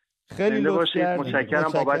هستن. خیلی لطف کردید.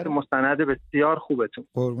 متشکرم بابت مستند بسیار خوبتون.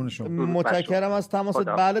 قربون شما. متشکرم از تماست.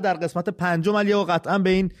 بله در قسمت 5 علی آقا قطعا به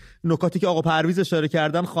این نکاتی که آقا پرویز اشاره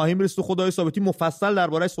کردن خواهیم رسید و خدای ثابتی مفصل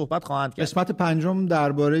درباره‌اش صحبت خواهند کرد. قسمت 5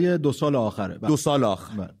 درباره 2 سال آخره. 2 سال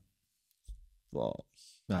آخر. وای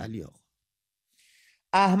علی آقا.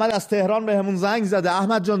 احمد از تهران بهمون زنگ زده.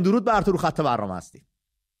 احمد جان درود بر تو، رو خط برنامه هستی.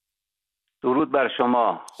 درود بر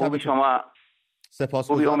شما. خوبی شما؟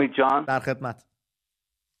 سپاسگزارم. خوبی امید جان؟ در خدمت.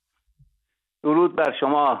 درود بر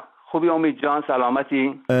شما. خوبی امید جان؟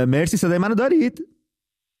 سلامتی؟ مرسی. صدای منو دارید؟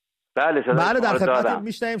 بله صدای در خدمت.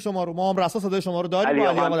 میشنویم شما رو. ما هم رسا صدای شما رو داریم. علی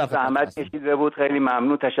آقا زحمت کشیده بود، خیلی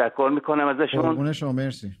ممنون، تشکر میکنم ازشون. قربون شما.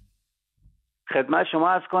 مرسی. خدمت شما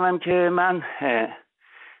عرض کنم که من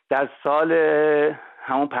در سال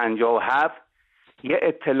همون 57 یه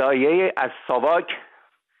اطلاعیه از ساواک،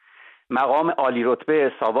 مقام عالی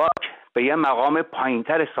رتبه ساواک به یه مقام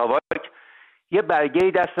پایینتر ساواک، یه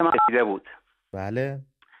برگه‌ای دست من رسیده بود. بله.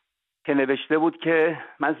 که نوشته بود که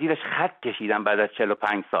من زیرش خط کشیدم بعد از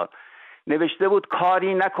 45 سال. نوشته بود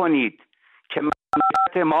کاری نکنید که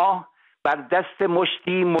مملکت ما بر دست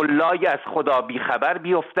مشتی ملای از خدا بیخبر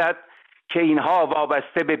بیفتد که اینها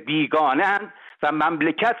وابسته به بیگانه‌اند و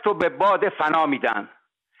مملکت رو به باد فنا میدن.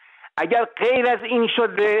 اگر غیر از این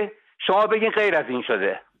شده شما بگین غیر از این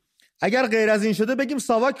شده. اگر غیر از این شده بگیم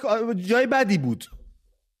ساواک جای بدی بود،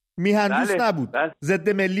 میهن دوست نبود، ضد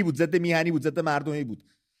ملی بود، ضد میهنی بود، ضد مردمی بود.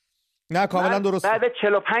 نه کاملا درست. بعد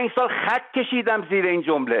 45 سال خط کشیدم زیر این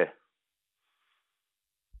جمله.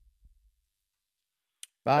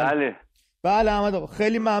 بله احمد آقا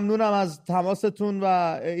خیلی ممنونم از تماستون و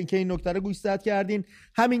اینکه این نکته رو گوشزد کردین.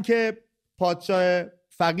 همین که پادشاه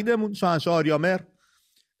فقیدمون شاهنشاه آریامهر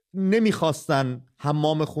نمیخواستن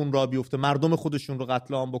حمام خون را بیفته، مردم خودشون رو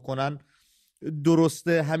قتل عام بکنن،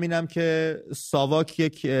 درسته. همینم که ساواک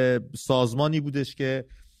یک سازمانی بودش که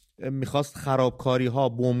میخواست خرابکاری ها،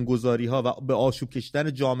 بمبگذاری ها و به آشوب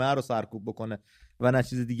کشیدن جامعه رو سرکوب بکنه و نه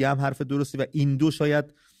چیز دیگه. هم حرف درستی و این دو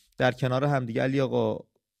شاید در کنار هم دیگه. علی آقا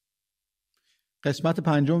قسمت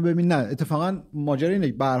 5 ببین. نه اتفاقا ماجرا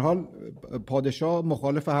اینه، به هر حال پادشاه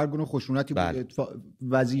مخالف هر گونه خشونتی بود.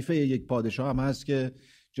 وظیفه یک پادشاه هم هست که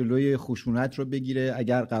جلوی خشونت رو بگیره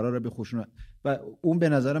اگر قراره به خشونت، و اون به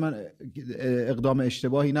نظر من اقدام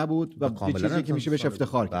اشتباهی نبود و یه چیزی که میشه بهش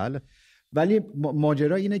افتخار کرد. بله. ولی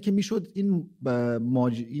ماجرا اینه که میشد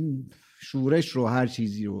این شورش رو، هر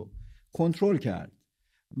چیزی رو کنترل کرد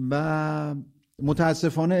و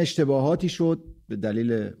متاسفانه اشتباهاتی شد به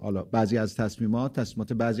دلیل حالا بعضی از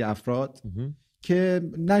تصمیمات بعضی افراد که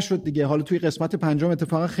نشد دیگه. حالا توی قسمت 5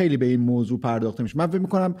 اتفاقا خیلی به این موضوع پرداخته میشه. من فکر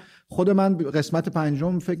میکنم من قسمت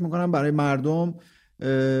 5 فکر میکنم برای مردم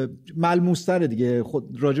ملموس‌تره دیگه،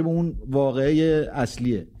 خود راجع به اون واقعه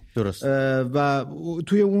اصلیه. درست. و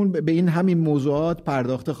توی اون به این همین موضوعات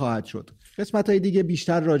پرداخته خواهد شد. قسمت‌های دیگه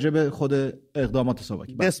بیشتر راجع به خود اقدامات صحبت.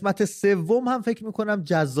 قسمت سوم هم فکر می‌کنم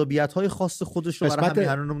جذابیت‌های خاص خودش رو برای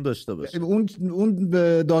همیهنانمون داشته باشه. اون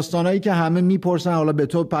داستانایی که همه میپرسن، حالا به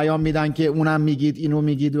تو پیام میدن که اونم میگید اینو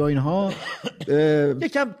میگید و اینها،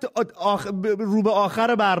 یکم رو به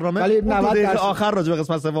آخر برنامه، ولی 90% آخر راجع به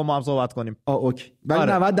قسمت سوم ما هم صحبت کنیم. اوکی.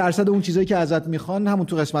 ولی 90% اون چیزایی که ازت میخوان همون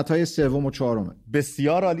تو قسمت‌های سوم و چهارمه.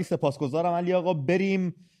 بسیار عالی، سپاسگزارم علی آقا.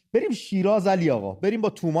 بریم شیراز. علی آقا بریم با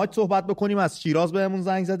توماج صحبت بکنیم. از شیراز بهمون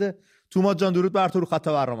زنگ زده. توماج جان درود بر تو، رو خط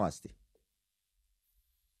برنامه هستی.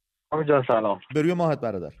 امید جان سلام. به روی ماهت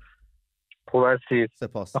برادر. خوب هستید؟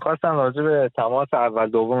 سپاس. می‌خواستم راجع به تماس اول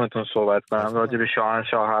دومتون صحبت کنم، راجع به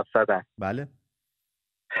شاهنشاه 700. بله.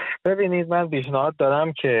 ببینید من پیشنهاد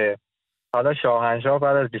دارم که حالا شاهنشاه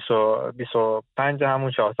بعد از 25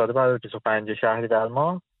 همون شاهزاده بعد از 25 شهریور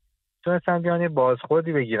ماه تونستن بیان یه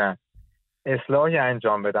بازخوردی بگیرن، اصلاحی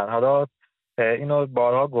انجام بدن. حالا اینو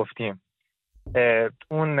بارها گفتیم،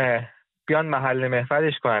 اون بیان محل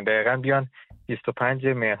محورش کنن، دقیقاً بیان 25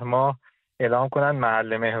 مهر ماه اعلام کنن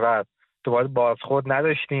محل محور. دوباره بازخورد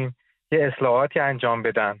نداشتیم، یه اصلاحاتی انجام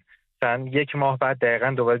بدن. مثلا 1 ماه بعد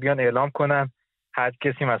دقیقاً دوباره بیان اعلام کنن هر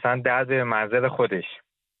کسی مثلا در به منزل خودش.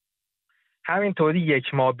 همینطوری 1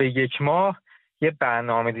 ماه به 1 ماه یه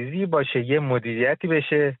برنامه‌ریزی باشه، یه مدیریتی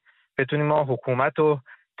بشه، بتونیم ما حکومت رو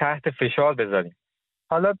تحت فشار بذاریم.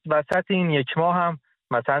 حالا وسط این 1 ماه هم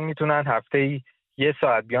مثلا میتونن هفته‌ای 1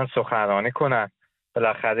 ساعت بیان سخنرانی کنن،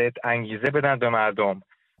 بالاخره انگیزه بدن به مردم،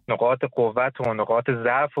 نقاط قوت و نقاط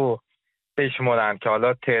ضعف رو بشمرن که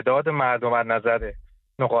حالا تعداد مردم از نظر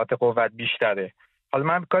نقاط قوت بیشتره. حالا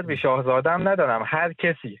من کار به شاهزاده هم ندارم،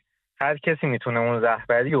 هر کسی میتونه اون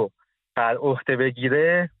رهبری رو بر عهده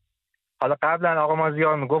بگیره. حالا قبلا آقا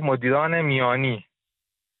مازیار میگفت مدیران میانی،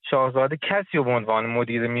 شاهزاده کسی رو به عنوان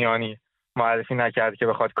مدیر میانی معرفی نکرد که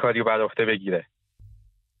بخواد کاریو بر عهده بگیره.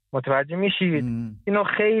 متوجه میشید؟ اینو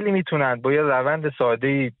خیلی میتونن با یه روند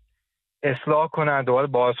ساده‌ای اصلاح کنن، دوباره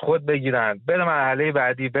بازخورد بگیرن، بره مرحله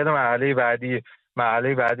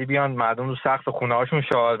بعدی بیان مردم رو سقف خونه‌هاشون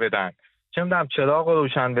شعار بدن، چه می‌دونم چراغ رو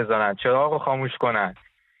روشن بذارن، چراغ رو خاموش کنن.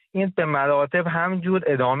 این به مراتب همینجور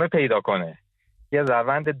ادامه پیدا کنه، یه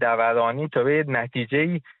روند دورانی تا به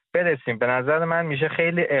نتیجه‌ای برسیم. به نظر من میشه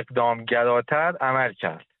خیلی اقدامگراتر عمل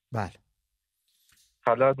کرد. بله.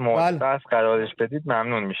 حالا بس قرارش بدید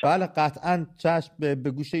ممنون میشم. بله قطعاً چشم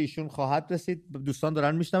به گوش ایشون خواهد رسید. دوستان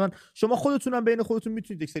دارن میشنون. شما خودتونم بین خودتون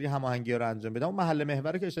میتونید یک سری هماهنگی‌ها رو انجام بدید. اون محل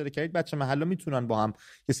محور که اشاره کردید، بچه محله میتونن با هم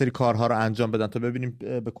یه سری کارها رو انجام بدن تا ببینیم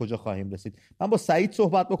به کجا خواهیم رسید. من با سعید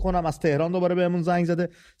صحبت بکنم از تهران، دوباره بهمون زنگ زده.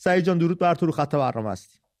 سعید جان درود بر تو، رو خط برنامه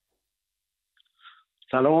هستی.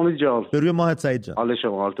 سلام امید جان. به روی ماهت سعید جان. حال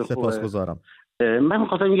شما حالت خوبه؟ سپاسگزارم. من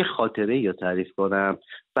می‌خواستم یه خاطره یا تعریف کنم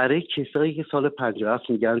برای کسایی که سال 57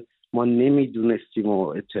 میگن ما نمیدونستیم و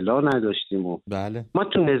اطلاع نداشتیم و بله. ما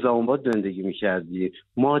تو نظام آباد زندگی میکردیم.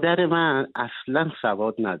 مادر من اصلا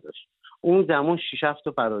سواد نداشت. اون زمان 6-7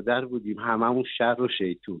 تا برادر بودیم، هممون شر و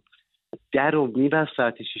شیطون. در رو میبست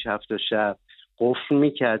ساعت 6-7 شب، قفل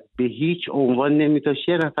میکرد، به هیچ عنوان نمیذاشت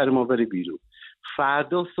یه نفر ما بره بیرون.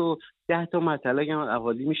 فردا صبح 10 تا مطلق هم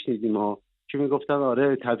اهالی میشنیدیم ها که میگفتن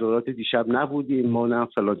آره تظاهرات دیشب نبودیم، ما نه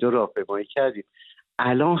فلانجا راهپیمایی کردیم.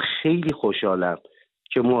 الان خیلی خوشحالم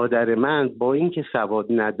که مادر من با اینکه سواد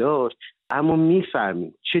نداشت اما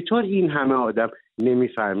میفهمید. چطور این همه آدم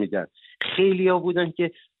نمیفهمیدن؟ خیلیا بودن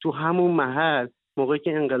که تو همون محل موقعی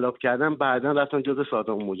که انقلاب کردن بعدن رفتن جزو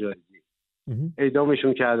سادام مجاهدین،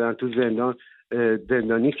 اعدامشون کردن، تو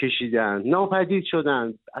زندانی کشیدن، ناپدید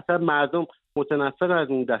شدن. اصلا مردم متنفر از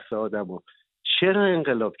اون دست آدما. چرا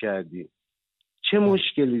انقلاب کردیم؟ چه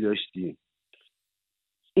مشکلی داشتیم؟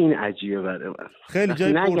 این عجیبه برای من. خیلی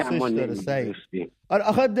جای پرسش داره سعید.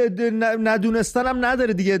 آخه ندونستن هم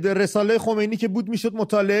نداره دیگه. رساله خمینی که بود میشد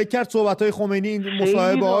مطالعه کرد، صحبت‌های خمینی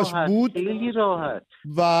مصاحبه هاش بود، خیلی راحت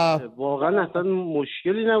و واقعا اصلا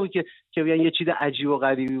مشکلی نبود که بیان یه چیز عجیب و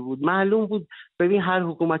غریبی بود. معلوم بود. ببین هر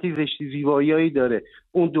حکومتی زیبایی‌هایی داره.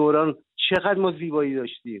 اون دوران چقدر ما زیبایی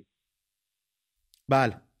داشتیم.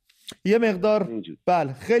 بله یه مقدار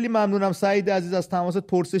بله. خیلی ممنونم سعید عزیز از تماست.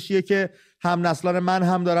 پرسشیه که هم نسلان من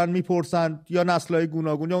هم دارن میپرسن، یا نسل‌های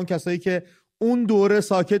گوناگون، یا اون کسایی که اون دوره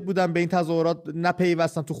ساکت بودن، به این تظاهرات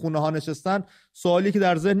نپیوستن، تو خونه ها نشستن. سوالی که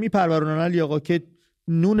در ذهن میپرورونن علی آقا که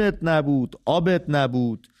نونت نبود، آبت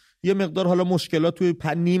نبود، یه مقدار حالا مشکلات توی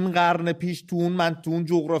نیم قرن پیش تو اون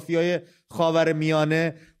جغرافیای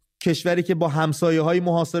خاورمیانه، کشوری که با همسایه‌های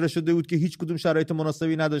محاصره شده بود که هیچ کدوم شرایط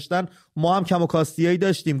مناسبی نداشتن. ما هم کم و کاستیایی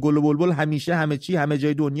داشتیم. گل و بلبل همیشه همه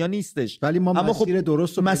جای دنیا نیستش، ولی ما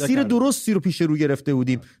مسیر درستی رو پیش رو گرفته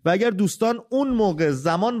بودیم و اگر دوستان اون موقع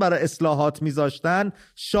زمان برای اصلاحات میذاشتن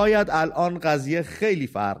شاید الان قضیه خیلی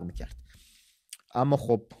فرق میکرد. اما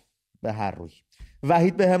خب به هر روی.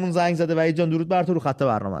 وحید به همون زنگ زده. وحید جان درود بر تو، رو خط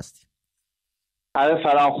برنامه هستی.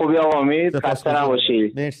 سلام، خوبی آقا امید؟ خسته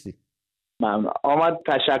نباشی. مرسی. ممنون. آمد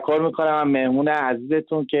تشکر میکنم از مهمون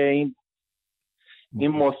عزیزتون که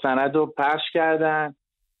این مستند رو پخش کردن.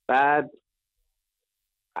 بعد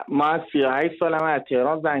ما از 38 سالم از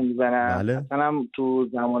تهران زنگ میزنم. بله. اصلا تو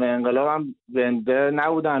زمان انقلاب هم زنده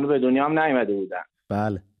نبودن، هنوز به دنیا هم نیومده بودن.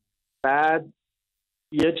 بله. بعد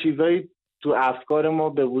یه چیزایی تو افکار ما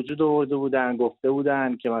به وجود آورده بودن، گفته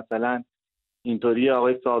بودن که مثلا اینطوری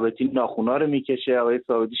آقای ثابتی ناخونا رو میکشه، آقای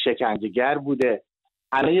ثابتی شکنجهگر بوده.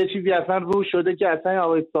 الان یه چیزی اصلا رو شده که اصلا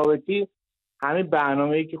آقای ثابتی همین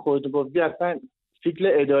برنامه‌ای که خودت گفتی اصلا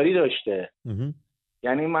فکر اداری داشته.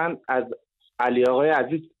 یعنی من از علی آقای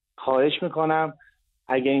عزیز خواهش میکنم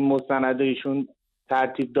اگه این مستند ایشون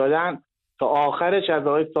ترتیب دادن تا آخرش از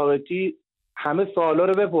آقای ثابتی همه سوالا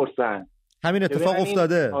رو بپرسن. همین اتفاق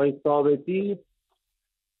افتاده. آقای ثابتی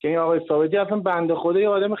که این آقای ثابتی اصلا بنده خدا یه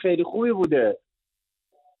آدم خیلی خوبی بوده،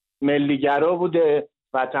 ملیگرا بوده،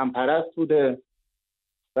 وطن پرست بوده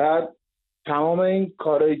و تمام این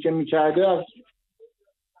کارهایی که میکرده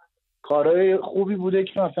کارهای خوبی بوده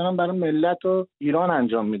که مثلا برای ملت و ایران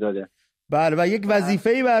انجام میداده. بله و یک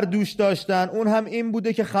وظیفه‌ای بر دوش داشتن، اون هم این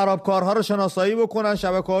بوده که خرابکارها رو شناسایی بکنن،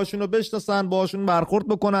 شبکه‌هاشون رو بشناسن، باهاشون برخورد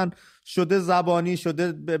بکنن، شده زبانی،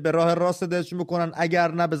 شده به راه راست دستشون بکنن،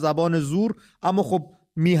 اگر نه به زبان زور، اما خب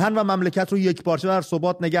میهن و مملکت رو یک پارچه در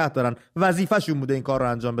ثبات نگه دارن. وظیفه‌شون بوده این کار رو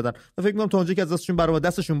انجام بدن و فکر می‌کنم تا اونجایی که از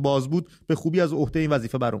دستشون باز بود به خوبی از عهده این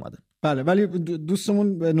وظیفه بر اومدن. بله، ولی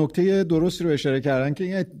دوستمون به نکته درستی رو اشاره کردن که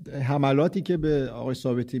این حملاتی که به آقای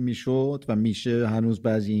ثابتی میشد و میشه هنوز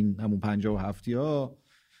بعضی این همون 57ها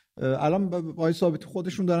الان آقای ثابتی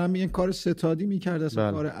خودشون دارن میگن کار ستادی میکرد،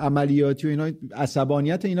 اصلا کار عملیاتی و اینا.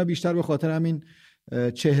 عصبانیت اینا بیشتر به خاطر همین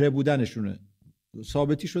چهره بودنشونه.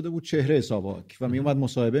 ثابتی شده بود چهره ساواک و میومد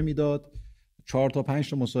مصاحبه میداد، 4 تا 5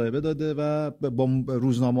 تا مصاحبه داده و با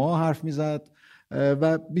روزنامه ها حرف میزد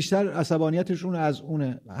و بیشتر عصبانیتشون از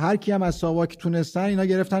اونه. هر کی هم از ساواک تونستن اینا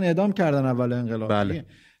گرفتن اعدام کردن اول انقلاب. بله.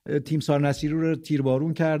 تیمسار نصیری رو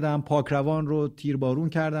تیربارون کردن، پاکروان رو تیربارون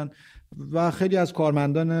کردن و خیلی از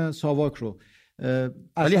کارمندان ساواک رو.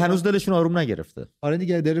 ولی هنوز دلشون آروم نگرفته. آره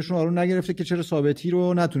دیگه، دلشون آروم نگرفته که چرا ثابتی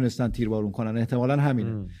رو نتونستن تیربارون کنن. احتمالاً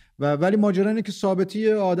همینه. ولی ماجرا اینه که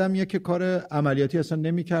ثابتی آدمیه که کار عملیاتی اصلا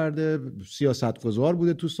نمی‌کرده، سیاستگزار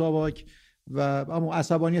بوده تو ساواک و اما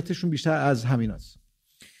عصبانیتشون بیشتر از همیناست.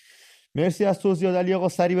 مرسی از توضیحات علی آقا.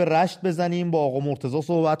 سری به رشت بزنیم، با آقا مرتضی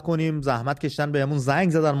صحبت کنیم. زحمت کشتن بهمون زنگ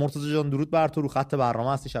زدن. مرتضی جان درود بر تو، رو خط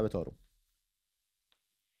برنامه هستی. شب تارو.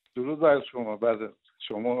 درود بر شما. بعد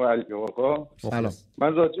شما و علی آقا سلام.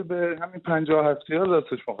 من راجع به همین 57 ها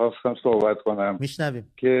راستش می‌خواستم صحبت کنم.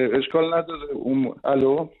 میشنویم که اشکال نداره.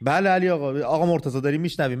 الو. بله علی آقا مرتضی داریم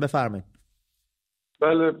میشنویم، بفرمایید.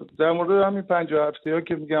 بله، در مورد همین 57 ها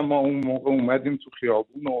که میگم ما اون موقع اومدیم تو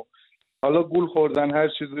خیابون و حالا گول خوردن هر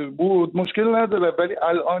چیزی بود مشکل نداره، ولی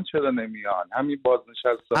الان چرا نمیان؟ همین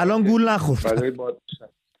بازنشسته الان گول نخورد. برای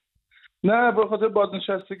نه، به خاطر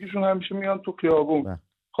بازنشستگیشون همیشه میان تو خیابون.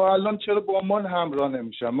 خب الان چرا با ما همراه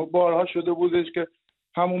نمیشن؟ ما بارها شده بودش که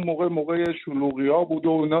همون موقع شلوغی‌ها بود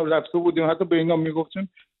و اینا رفته بودیم، حتی به اینا میگفتیم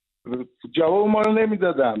جواب ما رو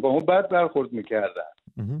نمیدادن، با اون بد برخورد میکردن.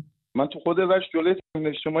 من تو خود رشت جلوی تامین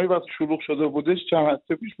اجتماعی وقتی شلوغ شده بودش چند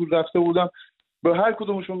هفته پیش بود رفته بودم، به هر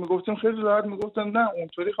کدومشون میگفتیم خیلی راحت میگفتن نه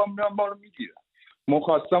اونطوری میان ما رو میگیرن. ما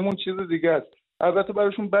خواستم اون چیز دیگه است. البته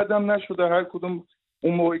براشون بدم نشده، هر کدوم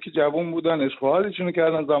اون موقعی که جوان بودن اشغالشون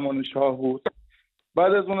کردن، زمان شاه بود.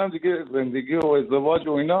 بعد از اونم دیگه زندگی و ازدواج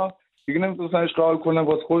و اینا دیگه نمیتونستن اشغال کنن،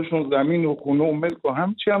 واسه خودشون زمین و خونه و ملک و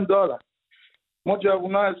همه چی هم دارن. ما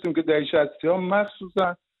جوونا هستیم که دهه 60 ها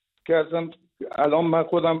مخصوصا که اصلا الان من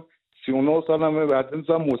خودم 39 سالمه، بعد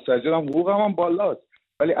مثلا مستاجرم، حقوقم هم بالاست،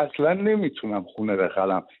 ولی اصلا نمیتونم خونه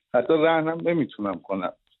بخرم، حتی رهنم نمیتونم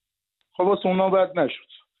کنم. خب واسه اونا بد نشد.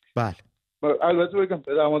 بله. البته بگم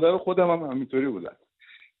پدر مادر خودم هم همینطوری بودن.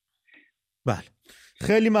 بله.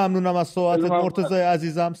 خیلی ممنونم از صحبتت مرتضی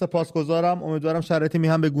عزیزم، سپاسگزارم. امیدوارم شرایط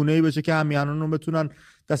میهن به گونه‌ای بشه که هم میهنانو بتونن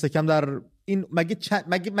دست کم در این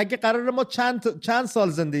مگه قراره ما چند سال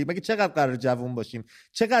زندگی، مگه چقدر قراره جوون باشیم،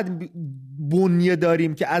 چقدر بنیه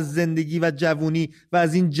داریم که از زندگی و جوونی و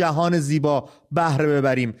از این جهان زیبا بهره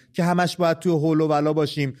ببریم که همش باید توی هول و ولا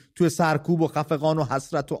باشیم، توی سرکوب و خفقان و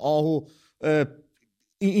حسرت و آه و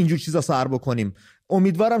اینجور چیزا سر بکنیم.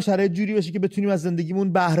 امیدوارم شرایط جوری بشه که بتونیم از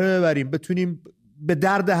زندگیمون بهره ببریم، بتونیم به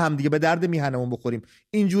درد هم دیگه، به درد میهنمون بخوریم،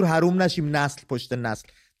 اینجور حروم نشیم نسل پشت نسل.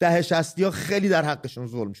 دهه 60 ها خیلی در حقشون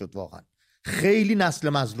ظلم شد، واقعا خیلی نسل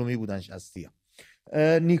مظلومی بودن 60 ها.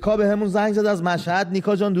 نیکا به همون زنگ زد از مشهد.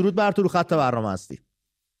 نیکا جان درود بر تو، رو خط برنامه هستی.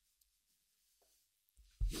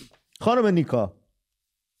 خانم نیکا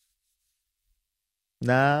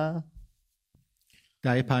نه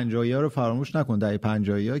دهه 50 رو فراموش نکن. دهه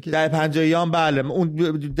 50 که دهه 50 هم بله، اون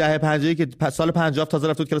دهه 50 که سال 50 تازه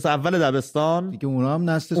رفت کلاس اول دبستان دیگه، اونا هم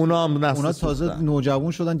نسل اونا تازه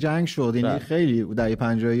نوجوان شدن، جنگ شد، یعنی خیلی دهه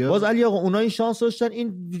 50 باز علی آقا اونا این شانس داشتن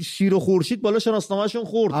این شیر و خورشید بالا شناسنامه‌شون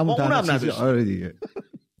خورد، ما اونم نداشتیم. آره دیگه.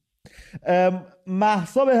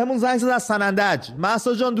 مهسا به همون زنگ زد از سنندج.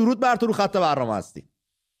 مهسا جان درود بر تو، رو خط برنامه هستی.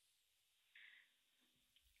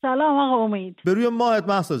 سلام آقا امید. به روی ماهت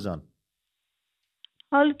مهسا جان.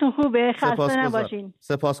 حالتون خوبه؟ خسته نباشین.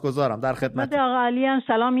 سپاسگزارم، در خدمت. آقا علی هم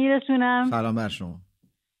سلام میرسونم. سلام بر شما.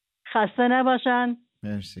 خسته نباشن.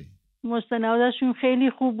 مرسی. مستنداشون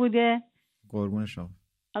خیلی خوب بوده. قربون شما.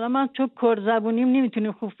 حالا من چون کرد زبونیم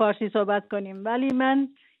نمیتونیم خوب فارسی صحبت کنیم، ولی من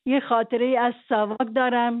یه خاطره از ساواک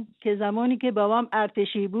دارم که زمانی که بابام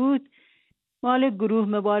ارتشی بود، مال گروه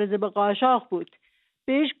مبارزه به قاچاق بود،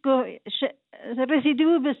 بهش رسیده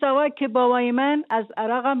بود به ساواک که بابای من از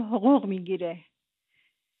عراقم حقوق میگیره.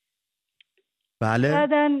 بله.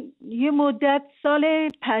 بعدن یه مدت سال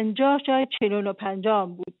 50 شاید 49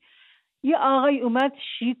 بود، یه آقای اومد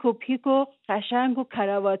شیک و پیک و قشنگ و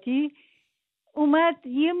کرواتی، اومد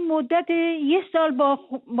یه مدت یه سال با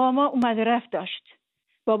ما اومد رفت داشت.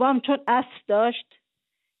 بابام چون اسب داشت،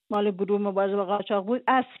 مال گروه مبارزه با قاچاق بود،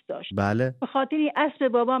 اسب داشت. بله. به خاطر اسب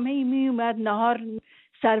بابام هی می اومد نهار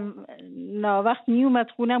سر وقت می اومد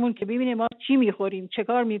خونمون که ببینه ما چی میخوریم، چه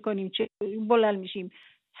کار میکنیم، چه بلند میشیم.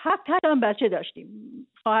 7 تا بچه داشتیم،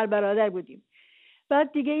 خواهر برادر بودیم.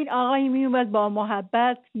 بعد دیگه این آقای می اومد با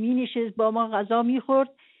محبت می نشست با ما غذا میخورد.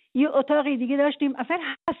 یه اتاقی دیگه داشتیم، اصلا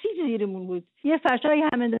حسیر زیرمون بود، یه فرشای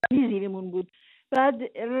همدانی زیرمون بود.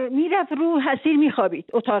 بعد میرفت رو حسیر میخوابید،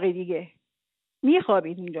 اتاقی دیگه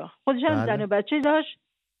میخوابید اونجا، خودش هم زن و بچه داشت.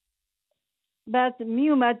 بعد می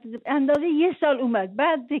اومد اندازه یه سال اومد.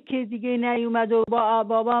 بعد که دیگه نیومد و با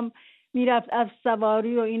بابام میرفت از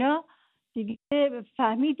سواری و اینا، دیگه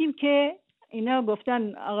فهمیدیم که اینا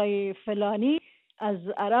گفتن آقای فلانی از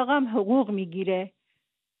عراق هم حقوق میگیره.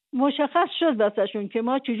 مشخص شد واسهشون که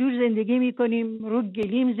ما چجور زندگی میکنیم، رو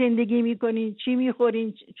گلیم زندگی میکنیم، چی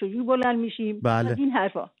میخوریم، چجور بلند میشیم. بله. از این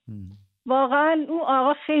حرفا. واقعا اون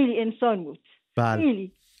آقا خیلی انسان بود. بله.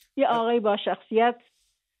 خیلی یه آقای با شخصیت،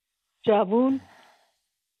 جوون.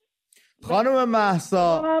 خانم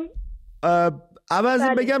مهسا، عوض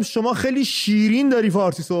بگم شما خیلی شیرین داری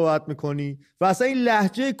فارسی صحبت میکنی و اصلا این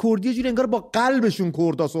لهجه کردی یه جوری انگار با قلبشون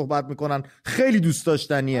کردا صحبت میکنن، خیلی دوست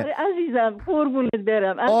داشتنیه. آره عزیزم، قربونت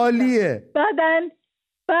برم. عالیه.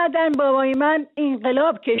 بعدن بابای من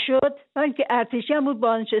انقلاب که شد، من که ارتشی هم بود،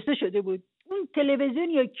 بازنشسته شده بود، اون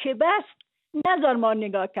تلویزیونی که بست نذار ما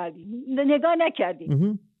نگاه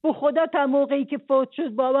نکردیم. به خدا تا موقعی که فوت شد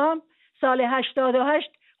بابام سال 88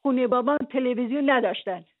 خونه بابام تلویزیون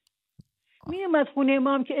نداشتن. می اومد خونه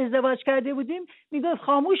ما هم که ازدواج کرده بودیم، میگفت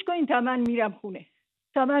خاموش کنین تا من میرم خونه،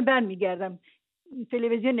 تا من برمیگردم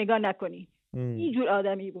تلویزیون نگاه نکنین. اینجور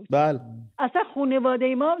آدمی بود. بله. اصلا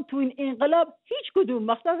خانواده ما تو این انقلاب هیچ کدوم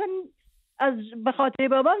مخصوصا از به خاطر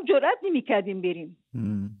بابام جرئت نمی‌کردیم بریم.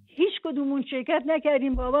 هیچ کدومون شرکت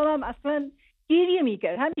نکردیم. بابام هم اصلا گریه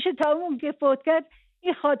میکرد. همیشه تا اون که فوت کرد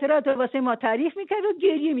این خاطرات رو واسه ما تعریف میکرد و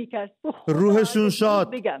گریه میکرد. روحشون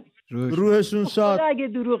شاد. روحشون شاد. اگه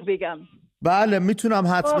دروغ بگم. بله میتونم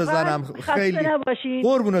حدس بزنم. خیلی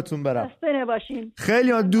قربونتون برم. خسته نباشین.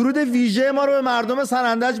 خیلی درود ویژه ما رو به مردم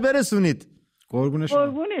سنندج برسونید. قربون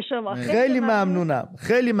شما. خیلی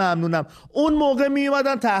ممنونم. اون موقع می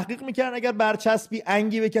اومدن تحقیق میکردن، اگر برچسبی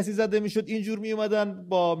انگی به کسی زده میشد اینجور می اومدن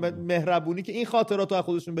با مهربونی که این خاطرات رو از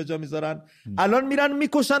خودشون به جا میذارن. الان میرن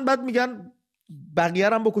میکشن، بعد میگن بقیه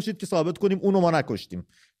هم بکشید که ثابت کنیم اونو ما نکشتیم.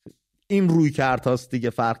 این روی کردهاست دیگه،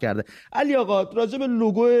 فرق کرده. علی آقا راجع به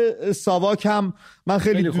لوگو ساواک هم من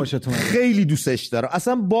خیلی دوستش دارم.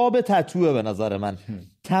 اصلا باب تتوه به نظر من.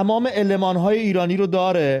 تمام المان‌های ایرانی رو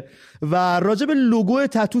داره و راجع به لوگو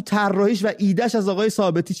تتو طراحیش و ایدهش از آقای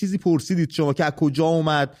ثابتی چیزی پرسیدید شما که از کجا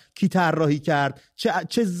اومد، کی طراحی کرد،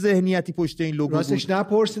 چه ذهنیتی پشت این لوگو راستش بود؟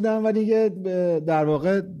 نپرسیدم، ولی در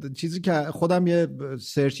واقع چیزی که خودم یه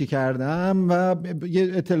سرچی کردم و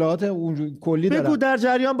یه اطلاعات اونجوری کلی دارم. بگو در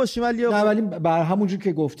جریان باشیم. علی آقا نه ولی بر همونجور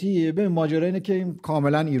که گفتی، ببین ماجرا اینه که این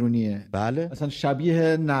کاملا ایرونیه. بله. مثلا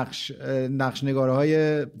شبیه نقش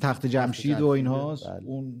نگاره‌های تخت جمشید و اینهاست. بله.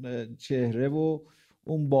 اون چهره و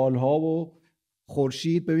اون بالها و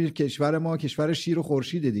خورشید. ببینید کشور ما کشور شیر و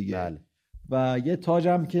خورشیده دیگه. بله. و یه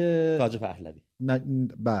تاجم که تاج پهلوی.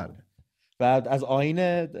 بله. بعد از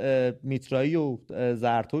آیین میترایی و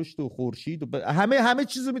زرتشت و خورشید و همه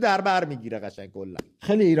چیزو در بر میگیره قشنگ کلا.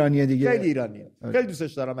 خیلی ایرانیه دیگه. خیلی ایرانیه. خیلی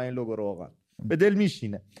دوستش دارم من این لوگو رو، واقعا به دل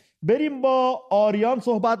میشینه. بریم با آریان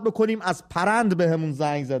صحبت بکنیم، از پرند به همون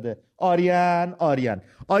زنگ زده.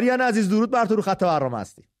 آریان عزیز، درود بر تو، رو خط برنامه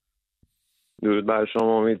هستی. درود بر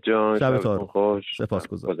شما امید جان، شبتون خوش.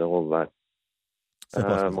 سپاسگزارم. خدا قوت.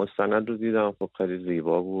 مستند رو دیدم، خب خیلی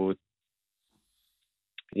زیبا بود.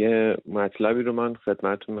 یه مطلبی رو من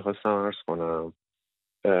خدمتتون میخواستم عرض کنم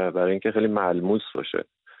برای اینکه خیلی ملموس باشه.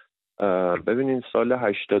 ببینین سال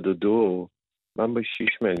 82 من با 6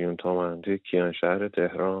 میلیون تومان توی کیانشهر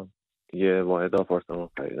تهران یه واحد آپارتمان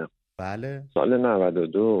خریدم. بله. سال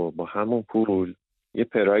 92 با همون پول یه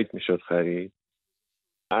پراید میشد خرید.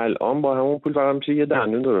 الان با همون پول فقط میشه یه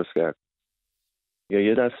دندون درست کرد یا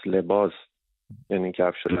یه دست لباس، یعنی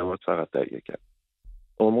کفش و لباس فقط تهیه کرد.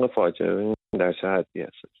 عمق فاجعه در چه حدی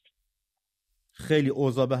هست؟ خیلی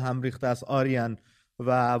اوضاع به هم ریخته است آریان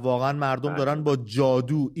و واقعا مردم دارن با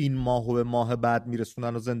جادو این ماهو به ماه بعد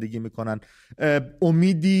میرسونن و زندگی میکنن.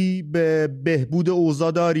 امیدی به بهبود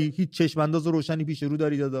اوضاع داری؟ هیچ چشمانداز روشنی پیش رو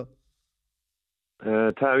داری دادا؟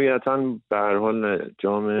 طبیعتاً به هر حال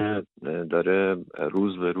جامعه داره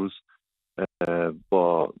روز به روز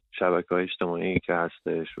با شبکه‌های اجتماعی که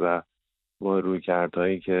هستش و با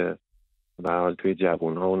رویکردهایی که به هر حال توی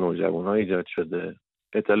جوان‌ها و نوجوان‌ها ایجاد شده،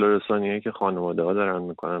 اطلاع رسانی‌هایی که خانواده‌ها دارن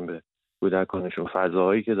میکنن به کودکانشون،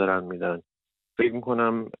 فضاهایی که دارن میدن، فکر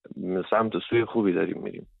میکنم سمت سوی خوبی داریم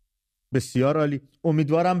میریم. بسیار عالی.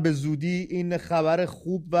 امیدوارم به زودی این خبر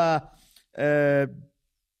خوب و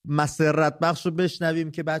مسرت بخش رو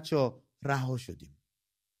بشنویم که بچه‌ها رها شدیم،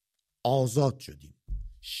 آزاد شدیم،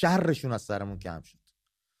 شرشون از سرمون کم شد.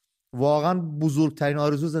 واقعا بزرگترین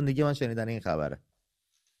آرزو زندگی من شنیدن این خبره.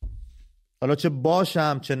 حالا چه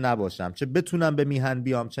باشم چه نباشم، چه بتونم به میهن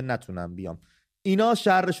بیام چه نتونم بیام، اینا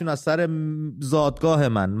شرشون از سر زادگاه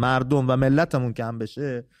من، مردم و ملتمون کم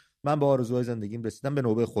بشه، من به آرزوهای زندگیم رسیدم. به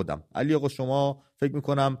نوبه خودم. علی آقا شما فکر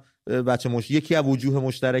میکنم یکی از وجوه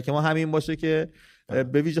مشترک ما همین باشه که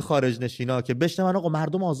به ویژه خارج نشینا که بشنون آقا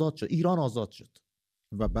مردم آزاد شد، ایران آزاد شد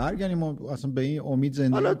و برگردیم ما اصلا به این امید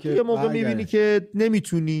زندگی. حالا که یه موقع میبینی که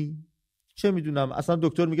نمیتونی، چه میدونم، اصلا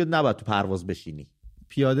دکتر میگه نباید تو پرواز بشینی،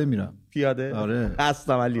 پیاده میرم. پیاده؟ آره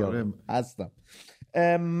هستم علی آقا. هستم.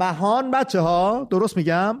 ماهان بچه‌ها درست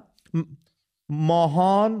میگم؟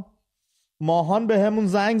 ماهان به همون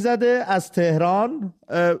زنگ زده از تهران.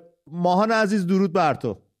 ماهان عزیز درود بر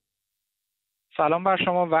تو. سلام بر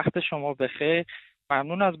شما، وقت شما بخیر.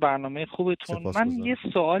 ممنون از برنامه خوبتون. من یه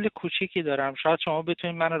سوال کوچیکی دارم، شاید شما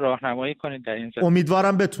بتونید منو راهنمایی کنید در این زمینه.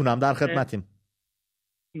 امیدوارم بتونم، در خدمتیم.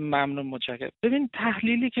 ممنون، متشکرم. ببین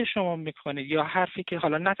تحلیلی که شما میکنید یا حرفی که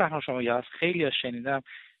حالا نه تنها شما یا از خیلی ها شنیدم،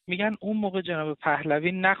 میگن اون موقع جناب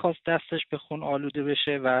پهلوی نخواست دستش به خون آلوده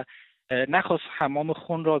بشه و نخواست حمام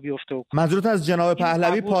خون را بیفته. منظورت از جناب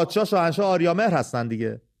پهلوی پادشاه شاهنشاه آریامهر هستن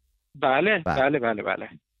دیگه؟ بله.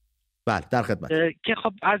 بله در خدمت. که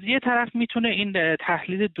خب از یه طرف میتونه این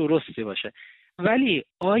تحلیل درستی باشه، ولی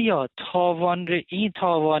آیا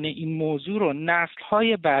تاوان این موضوع رو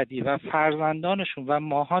نسل‌های بعدی و فرزندانشون و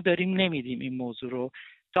ماها داریم نمیدیم؟ این موضوع رو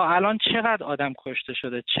تا الان چقدر آدم کشته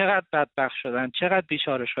شده، چقدر بدبخت شدن، چقدر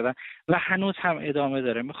بیچاره شدن و هنوز هم ادامه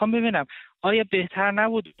داره. میخوام ببینم آیا بهتر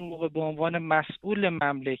نبود اون موقع به عنوان مسئول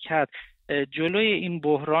مملکت جلوی این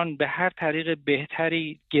بحران به هر طریق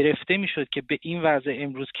بهتری گرفته میشد که به این وضع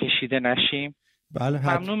امروز کشیده نشیم؟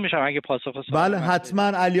 بله ممنون میشم اگه پاسخ بله حتما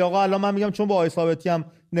علی آقا. الان من میگم چون با آقای ثابتی هم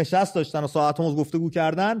نشست داشتن و ساعت‌ها گفتگو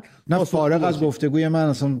کردن، نه فارغ از گفتگوی من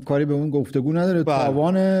اصلا کاری به اون گفتگو نداره.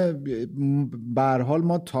 تاوان به هر حال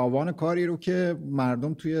ما تاوان کاری رو که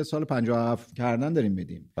مردم توی سال 57 کردن داریم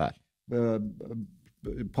میدیم. بله.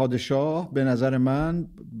 پادشاه به نظر من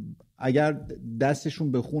اگر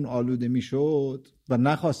دستشون به خون آلوده میشد و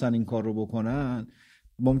نخواستن این کار رو بکنن،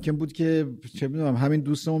 ممکن بود که چه میدونم همین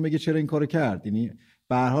دوستمون بگه چرا این کارو کرد. یعنی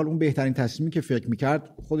به هر حال اون بهترین تصمیمی که فکر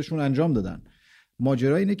میکرد خودشون انجام دادن.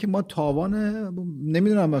 ماجرا اینه که ما تاوان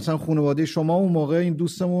نمیدونم مثلا خانواده شما اون موقع این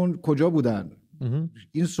دوستمون کجا بودن.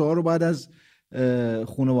 این سوال رو بعد از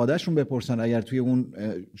خانوادهشون بپرسن اگر توی اون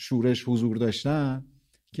شورش حضور داشتن،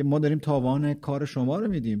 که ما داریم تاوان کار شما رو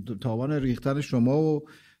میدیم، تاوان ریختن شما و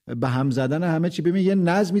به هم زدن همه چی. ببین یه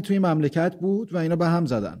نظمی توی مملکت بود و اینا به هم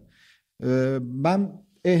زدن. من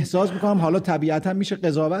احساس میکنم حالا طبیعتا میشه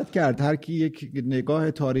قضاوت کرد، هر کی یک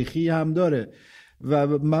نگاه تاریخی هم داره و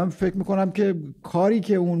من فکر میکنم که کاری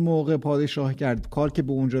که اون موقع پادشاه کرد، کار که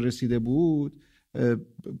به اونجا رسیده بود،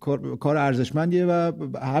 کار ارزشمندیه و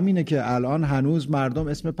همینه که الان هنوز مردم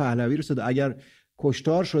اسم پهلوی رو صدا. اگر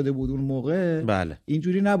کشتار شده بود اون موقع، بله.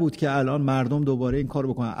 اینجوری نبود که الان مردم دوباره این کار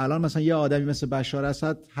بکنن. الان مثلا یه آدمی مثل بشار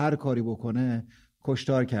اسد هر کاری بکنه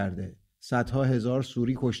کشتار کرده، صدها هزار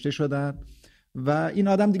سوری کشته شدن و این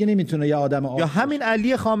آدم دیگه نمیتونه یه آدم یا همین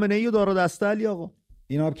علی خامنه‌ای و دار و دسته. علی آقا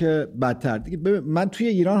اینا که بدتر دیگه. من توی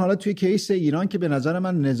ایران، حالا توی کیس ایران که به نظر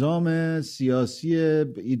من نظام سیاسی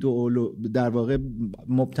در واقع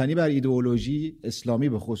مبتنی بر ایدئولوژی اسلامی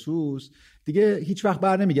به خصوص دیگه هیچ وقت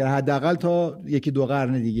بر نمیگره، حداقل تا 1-2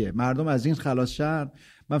 قرن دیگه مردم از این خلاص شن.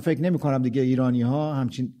 من فکر نمی کنم دیگه ایرانی ها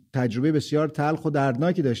همچین تجربه بسیار تلخ و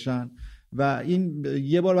دردناکی داشتن و این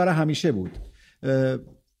یه بار برای همیشه بود.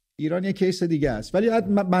 ایران یک کیس دیگه است. ولی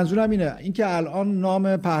منظورم اینه، اینکه الان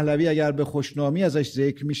نام پهلوی اگر به خوشنامی ازش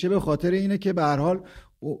ذکر میشه به خاطر اینه که به هر حال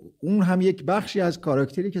اون هم یک بخشی از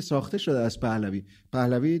کاراکتری که ساخته شده از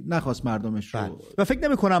پهلوی نخواست مردمش رو و فکر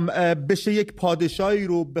نمی کنم بشه یک پادشاهی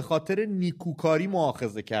رو به خاطر نیکوکاری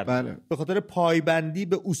مؤاخذه کرد. به خاطر پایبندی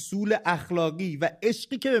به اصول اخلاقی و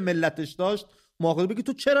عشقی که به ملتش داشت مؤاخذه بگی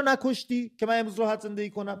تو چرا نکشتی که من امروز راحت زندگی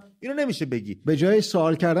کنم. اینو نمیشه بگی. به جای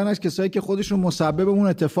سوال کردن از کسایی که خودشون مسبب اون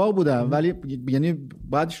اتفاق بودن، ولی یعنی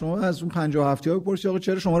بعد شما از اون 50-70 ها بپرسی آقا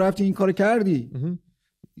چرا شما رفتی این کارو کردی؟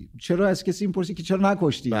 چرا از کسی این پرسی که چرا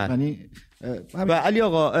نکشتی؟ یعنی و علی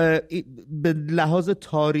آقا به لحاظ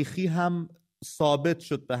تاریخی هم ثابت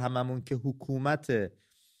شد به هممون که حکومت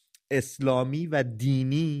اسلامی و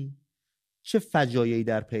دینی چه فجایعی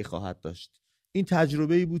در پی خواهد داشت. این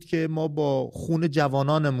تجربه‌ای بود که ما با خون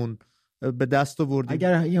جوانانمون به دست آوردیم.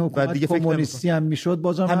 اگر این حکومت کمونیستی هم میشد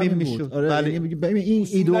بازم همین میشد. آره بله. این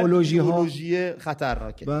ایدئولوژی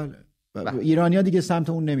خطرناکه. بله. ایرانی‌ها دیگه سمت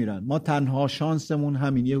اون نمیرن. ما تنها شانسمون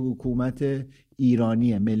همین یه حکومت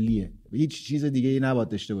ایرانیه، ملیه. هیچ چیز دیگه ای نباید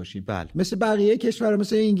داشته باشیم. بله. مثل بقیه کشورها،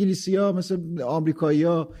 مثل انگلیسی‌ها، مثل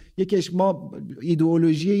آمریکایی‌ها، ما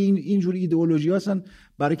ایدئولوژی اینجور ایدئولوژی اصلا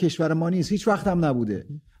برای کشور ما نیست. هیچ وقت هم نبوده.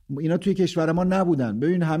 اینا توی کشور ما نبودن.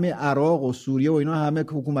 ببین همه عراق و سوریه و اینا همه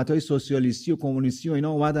حکومت‌های سوسیالیستی و کمونیستی و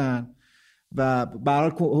اینا اومدن و به هر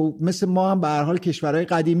حال مثل ما هم به هر حال کشورهای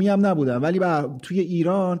قدیمی هم نبودن، ولی توی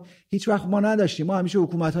ایران هیچ وقت ما نداشتیم. ما همیشه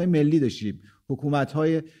حکومت‌های ملی داشتیم،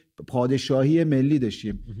 حکومت‌های پادشاهی ملی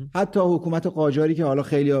داشتیم. حتی حکومت قاجاری که حالا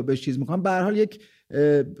خیلی‌ها بهش چیز می‌کنن، به هر حال یک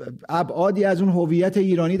ابعادی از اون هویت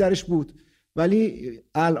ایرانی درش بود. ولی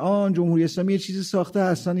الان جمهوری اسلامی یه چیزی ساخته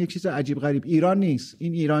هستن، یک چیز عجیب غریب. ایران نیست،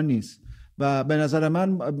 این ایران نیست و به نظر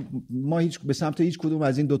من ما به سمت هیچ کدوم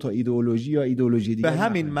از این دوتا ایدئولوژی یا ایدئولوژی دیگه به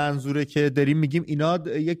همین منظوره که داریم میگیم اینا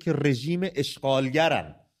یک رژیم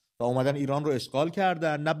اشغالگرن و اومدن ایران رو اشغال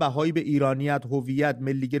کردن. نه بهایی به ایرانیت، هویت،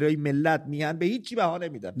 ملیگرایی، ملت، میهن به هیچی بها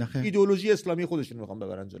نمیدن. ایدئولوژی اسلامی خودشون میخوان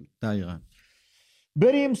ببرن جلو. دقیقاً.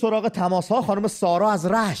 بریم سراغ تماس ها. خانم سارا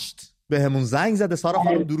از رشت به همون زنگ زده. سارا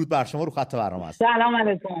خانم درود بر شما، رو خط برنامه هست. سلام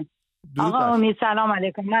علیکم آقا امید. سلام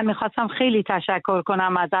علیکم. من میخواستم خیلی تشکر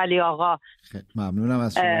کنم از علی آقا. ممنونم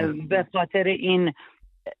از شما. به خاطر این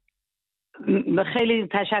خیلی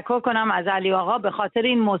تشکر کنم از علی آقا به خاطر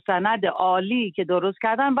این مستند عالی که درست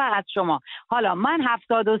کردن و از شما. حالا من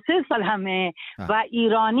 73 سالمه و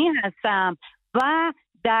ایرانی هستم و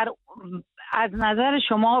از نظر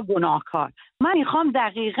شما گناهکار. من میخوام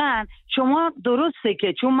دقیقاً شما درسته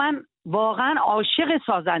که چون من واقعا عاشق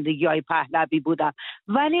سازندگی های پهلوی بودم،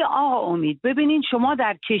 ولی آقا امید ببینین شما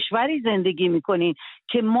در کشوری زندگی میکنین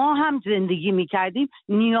که ما هم زندگی میکردیم،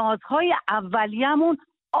 نیازهای اولیه‌مون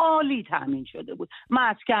عالی تامین شده بود،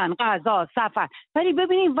 مسکن، غذا، سفر. ولی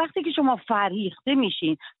ببینین وقتی که شما فرهیخته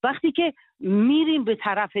میشین، وقتی که میرین به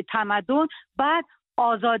طرف تمدن، بعد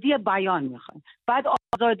آزادی بیان میخواین، بعد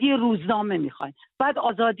آزادی روزنامه میخواین، بعد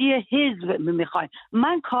آزادی حزب میخواین.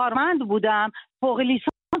 من کارمند بودم، فوق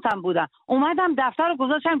لیسانسم بودم، اومدم دفتر رو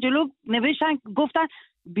گذاشتم جلو، نوشتن گفتن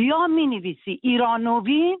بیا مینویسی ایران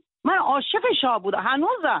نوین. من عاشق شاه بودم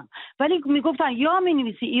هنوزم، ولی میگفتن یا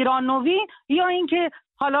مینویسی ایران نوین یا اینکه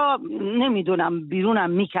حالا نمیدونم بیرونم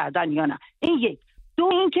میکردن یا نه. این یک. دو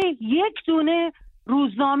اینکه یک دونه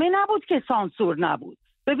روزنامه نبود که سانسور نبود.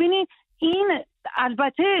 ببینید این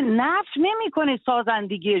البته نفی نمیکنه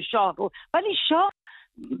سازندگی شاه رو، ولی شاه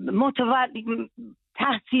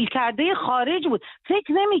تحصیل کرده خارج بود،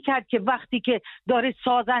 فکر نمی‌کرد که وقتی که داره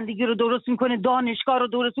سازندگی رو درست میکنه، دانشگاه رو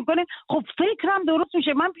درست میکنه، خب فکرم درست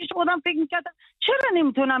میشه. من پیش خودم فکر میکردم چرا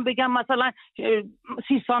نمیتونم بگم مثلا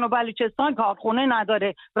سیستان و بلوچستان کارخونه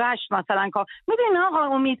نداره، رشت مثلا کار. میدونین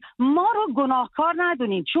آقا امید، ما رو گناهکار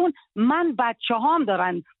ندونین، چون من بچه‌هام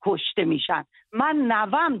دارن کشته میشن، من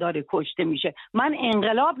نوام داره کشته میشه. من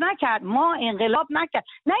انقلاب نکرد، ما انقلاب نکرد،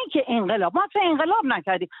 نه اینکه انقلاب، ما اصلا انقلاب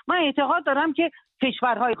نکردیم. من اعتقاد دارم که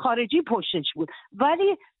کشورهای خارجی پشتش بود،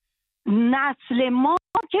 ولی نسل ما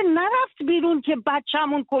که نرفت بیرون که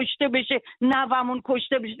بچه‌مون کشته بشه، نوامون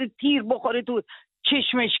کشته بشه، تیر بخوره تو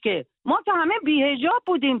چشمش. که ما که همه بی‌حجاب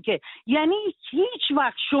بودیم. که یعنی هیچ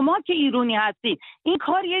وقت شما که ایرانی هستید، این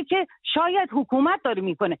کاریه که شاید حکومت داره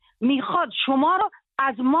میکنه، میخواد شما رو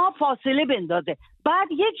از ما فاصله بندازه. بعد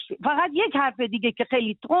فقط یک حرف دیگه که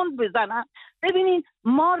خیلی تند بزنم. ببینید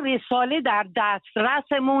ما رساله در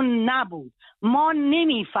دسترسمون نبود، ما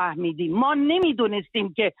نمیفهمیدیم، ما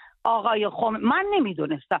نمیدونستیم که من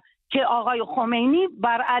نمیدونستم که آقای خمینی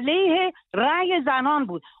بر علیه رأی زنان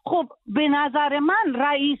بود. خب به نظر من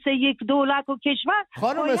رئیس یک دولت و کشور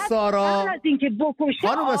خانم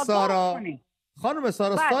سارا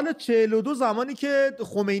سال 42 زمانی که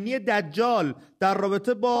خمینی دجال در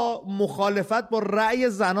رابطه با مخالفت با رأی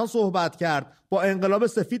زنان صحبت کرد، با انقلاب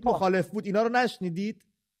سفید مخالف بود، اینا رو نشنیدید؟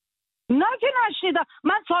 نه که نشنیدم.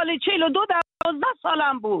 من سال 42 12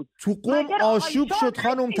 سالم بود. تو قم آشوب شد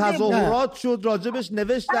خانم، تظاهرات شد، راجبش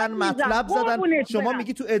نوشتن، مطلب زدن. شما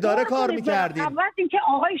میگی تو اداره کار میکردین. اول اینکه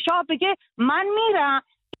آقای شاه بگه من میرم،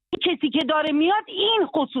 کسی که داره میاد این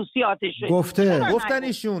خصوصیاتشه. گفتن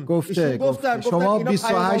ایشون گفتن شما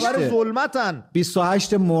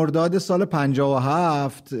 28 مرداد سال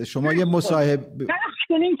 57 شما یه مصاحبه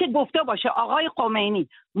کنین که گفته باشه آقای خمینی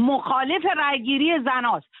مخالف رأیگیری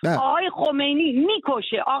زناست، آقای خمینی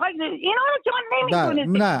میکشه، آقای اینا رو که من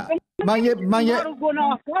نمیدونستم. نه من یه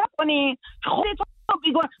گناهکار کنین خودتون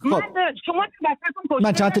شما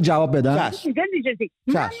من چند تا جواب بدم.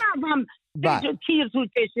 من تیر تو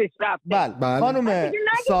چشش رفته.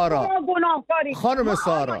 خانم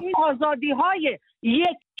سارا این آزادی های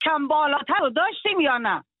یک کم بالاتر رو داشتیم یا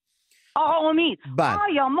نه آقا امید؟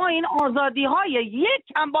 آیا ما این آزادی های یک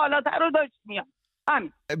کم بالاتر رو داشتیم یا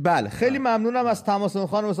همین؟ بله خیلی ممنونم از تماستون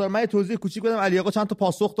خانم سارا. من یه توضیح کوچیک بدم، علی آقا چند تا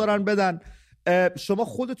پاسخ دارن بدن. شما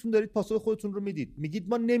خودتون دارید پاسخ خودتون رو میدید، میگید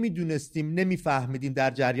ما نمیدونستیم، نمیفهمیدیم،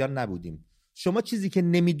 در جریان نبودیم. شما چیزی که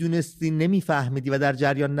نمیدونستی، نمیفهمیدی و در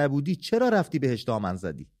جریان نبودی، چرا رفتی بهش دامن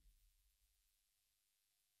زدی؟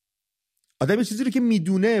 آدم چیزی رو که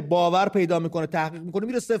میدونه، باور پیدا میکنه، تحقیق میکنه،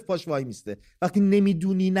 میره صفر پاش وای میسته. وقتی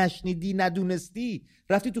نمیدونی، نشنیدی، ندونستی،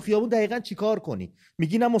 رفتی تو خیابون دقیقاً چی کار کنی؟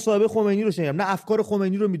 میگی نه مصاحبه خمینی رو شنیدم، نه افکار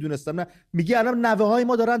خمینی رو میدونستم، نه میگی الان نوه‌های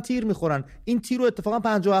ما دارن تیر میخورن. این تیر رو اتفاقا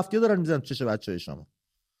 57 دارن میزنن تو چش بچه‌های شما.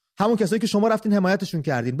 همون کسایی که شما رفتین حمایتشون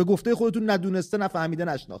کردین، به گفته خودتون ندونسته، نفهمیده،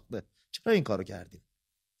 نشناخته. چرا این کارو کردین؟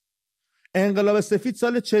 انقلاب سفید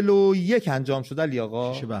سال 41 انجام شد علی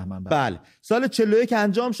آقا. بله سال 41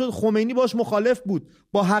 انجام شد. خمینی باش مخالف بود،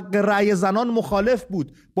 با حق رأی زنان مخالف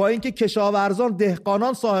بود، با اینکه کشاورزان،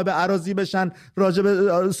 دهقانان صاحب اراضی بشن،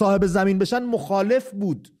 صاحب زمین بشن مخالف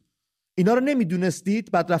بود. اینا رو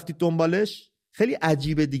نمیدونستید بعد رفتید دنبالش؟ خیلی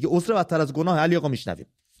عجیبه دیگه. عذر بدتر از گناه. علی آقا میشنویم.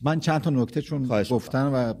 من چند تا نکته چون گفتن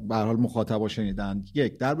و به هر حال مخاطبا شنیدن.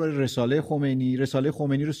 یک، درباره رساله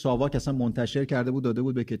خمینی رو ساواک اصلا منتشر کرده بود، داده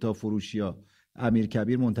بود به کتاب فروشی‌ها.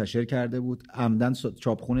 امیرکبیر منتشر کرده بود، عمدن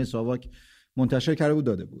چاپخونه ساواک منتشر کرده بود،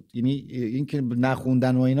 داده بود. یعنی این که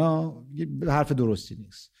نخوندن و اینا حرف درستی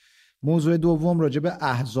نیست. موضوع دوم راجع به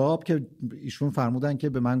احزاب که ایشون فرمودن که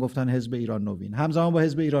به من گفتن حزب ایران نوین. همزمان با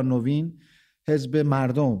حزب ایران نوین حزب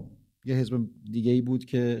مردم یه حزب دیگه ای بود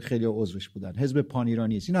که خیلی عضوش بودن، حزب پان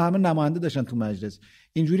ایرانی است. اینا همه نماینده داشتن تو مجلس.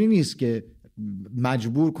 اینجوری نیست که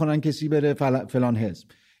مجبور کنن کسی بره فلان حزب.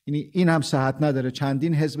 این هم صحت نداره.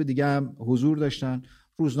 چندین حزب دیگه هم حضور داشتن،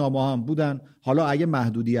 روزنامه هم بودن. حالا اگه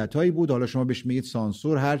محدودیتایی بود، حالا شما بهش میگید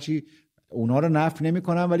سانسور، هرچی، اونا رو نفی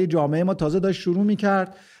نمی‌کنن، ولی جامعه ما تازه داشت شروع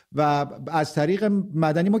می‌کرد و از طریق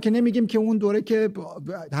مدنی ما که نمیگیم که اون دوره که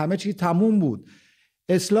همه چی تموم بود،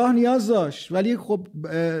 اصلاح نیاز داشت، ولی خب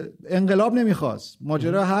انقلاب نمیخواست.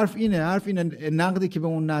 ماجرا حرف اینه نقدی که به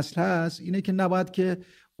اون نسل هست اینه که نباید که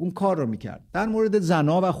اون کار رو میکرد. در مورد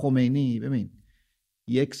زنا و خمینی، ببین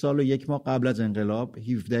 1 سال و 1 ماه قبل از انقلاب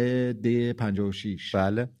 17 دی 56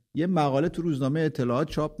 بله یه مقاله تو روزنامه اطلاعات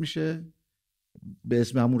چاپ میشه به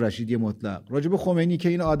اسم همون رشیدی مطلق راجع به خمینی که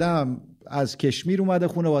این آدم از کشمیر اومده،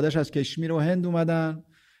 خانواده‌اش از کشمیر و هند اومدن،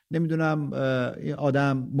 نمیدونم این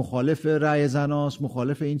آدم مخالف رأی زناست،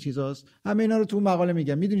 مخالف این چیزاست. همه اینا رو تو مقاله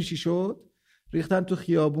میگم. میدونی چی شد؟ ریختن تو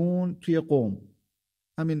خیابون توی قم،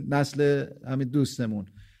 همین نسل همین دوستمون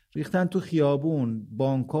ریختن تو خیابون،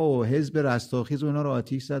 بانک‌ها و حزب رستاخیز و اینا رو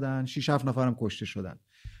آتش زدن، 6-7 نفرم کشته شدن.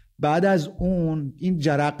 بعد از اون این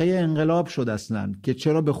جرقه انقلاب شد اصلا که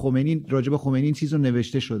چرا به خمینی، راجع به خمینی این چیزو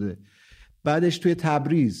نوشته شده. بعدش توی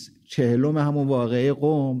تبریز 40 همون واقعه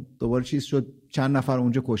قم دوباره چیز شد، چند نفر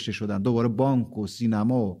اونجا کشته شدن، دوباره بانک و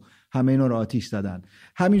سینما و همه اینا رو آتش زدن.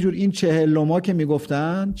 همینجور این 40 که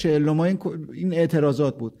میگفتن 40 این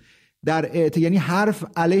اعتراضات بود یعنی حرف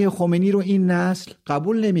علیه خمینی رو این نسل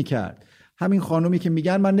قبول نمی‌کرد. همین خانومی که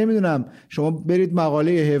میگن من نمیدونم، شما برید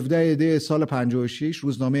مقاله 17 دی سال 56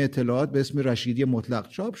 روزنامه اطلاعات به اسم رشیدی مطلق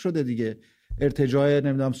چاپ شده دیگه، ارتجاع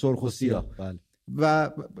نمیدونم سرخ و سیاه. و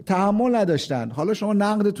تحمل نداشتن. حالا شما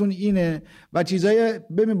نقدتون اینه و چیزای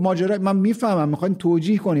ببین ماجرا من میفهمم میخواین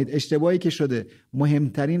توجیه کنید اشتباهی که شده،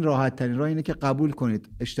 مهمترین راحت ترین راه اینه که قبول کنید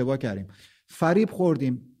اشتباه کردیم،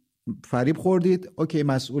 فریب خوردید، اوکی،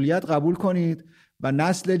 مسئولیت قبول کنید و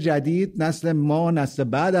نسل جدید، نسل ما، نسل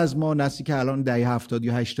بعد از ما، نسلی که الان دهه 70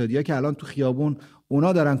 یا 80 که الان تو خیابون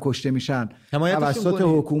اونا دارن کشته میشن توسط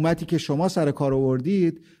حکومتی که شما سر کار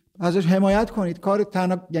آوردید، ازش حمایت کنید.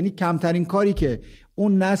 یعنی کمترین کاری که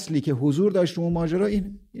اون نسلی که حضور داشت اون ماجرا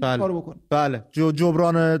این کارو بکنه. بله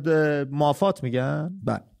جبران مافات میگن.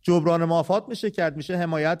 بله جبران مافات میشه کرد، میشه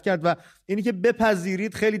حمایت کرد و اینی که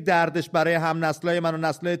بپذیرید خیلی دردش برای هم نسلای من و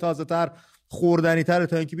نسلای تازه تر خوردنی تره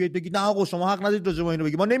تا اینکه بیاید بگید نه آقا شما حق ندارید راجع به اینو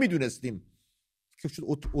بگید، ما نمیدونستیم. که شد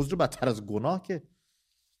عذر بدتر از گناه. که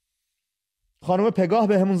خانم پگاه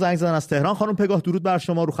به همون زنگ زدن از تهران. خانم پگاه درود بر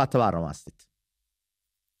شما، رو خط برنامه هستید.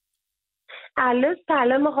 الو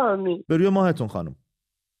سلام آقا امید. به روی ماهتون خانم.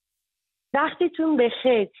 وقتتون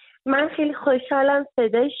بخیر. من خیلی خوشحالم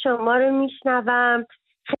صدای شما رو میشنوم.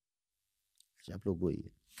 جبلوگویی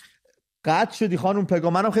قطع شدی خانم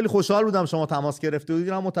پگاه. منم خیلی خوشحال بودم شما تماس گرفته بودید،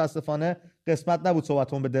 اما متاسفانه قسمت نبود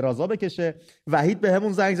صحبتمون به درازا بکشه. وحید به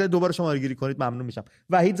همون زنگ زد، دوباره شماره گیری کنید ممنون میشم.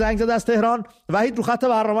 وحید زنگ زد از تهران. وحید رو خط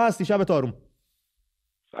برنامه هستی، شب تاروم.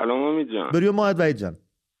 سلام امید جان. بریو ماهت وحید جان.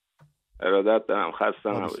 ارادت دارم، خسته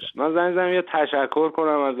نباش. من زنگ زدم یه تشکر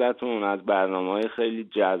کنم ازتون از برنامه‌های خیلی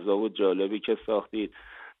جذاب و جالبی که ساختید.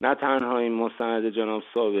 نه تنها این مستند جناب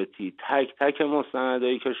ثابتی، تک تک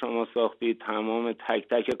مستندایی که شما ساختید، تمام تک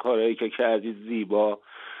تک کارهایی که کردید زیبا،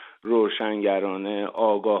 روشنگرانه،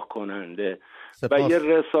 آگاه کننده و یه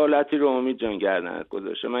رسالتی رو امید جان گردنت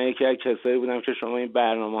گذاشته. من یکی از کسایی بودم که شما این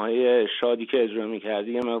برنامه‌های شادی که اجرا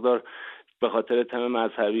می‌کردی یه مقدار به خاطر تم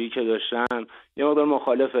مذهبی که داشتم یه مقدار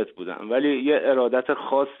مخالفت بودم، ولی یه ارادت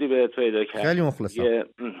خاصی بهت پیدا کردم. خیلی مخلصم.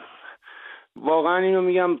 واقعا اینو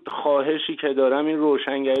میگم، خواهشی که دارم این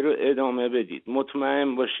روشنگری رو ادامه بدید.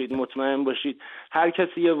 مطمئن باشید هر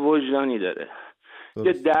کسی یه وجدانی داره.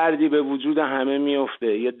 یه دردی به وجود همه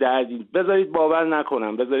میفته، یه دردی بذارید باور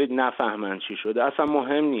نکنم، بذارید نفهمن چی شده، اصلا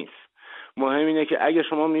مهم نیست. مهم اینه که اگه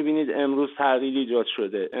شما میبینید امروز تغییر ایجاد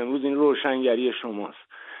شده، امروز این روشنگری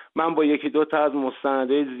شماست. من با یکی دو تا از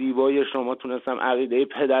مستندهای زیبای شما تونستم عقیده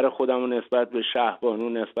پدر خودم رو نسبت به شهبانو،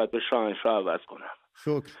 نسبت به شاهنشاه عوض کنم.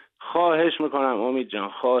 شکر. خواهش میکنم امید جان،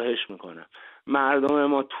 خواهش میکنم. مردم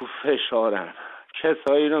ما تو فشارن.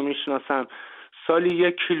 کسایی رو میشناسم سالی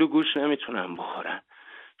 1 کیلو گوشت نمیتونن بخورن.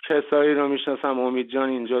 کسایی رو میشناسم امید جان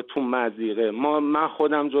اینجا تو مضیقه. من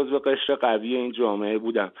خودم جزو قشر قوی این جامعه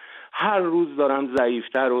بودم. هر روز دارم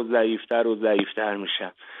ضعیفتر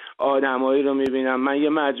میشم. آدمایی رو میبینم، من یه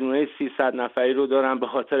مجموعه 300 نفری رو دارم، به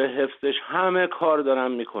خاطر حفظش همه کار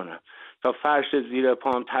دارم میکنم تا فرش زیر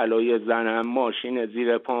پام طلای زنم، ماشین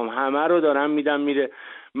زیر پام، همه رو دارم میدم میره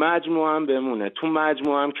مجموعم بمونه. تو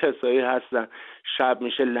مجموعم کسایی هستن شب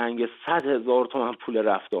میشه لنگ 100,000 تومان پول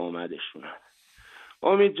رفت آمدشونن.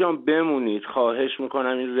 امید جان بمونید، خواهش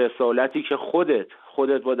میکنم. این رسالتی که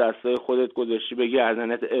خودت با دستای خودت گذاشتی به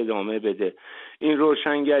گردنت ادامه بده. این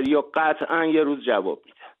روشنگری یا قطعا یه روز جواب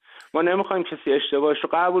میده. ما نمیخوایم کسی اشتباهش رو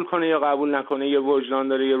قبول کنه یا قبول نکنه. یه وجدان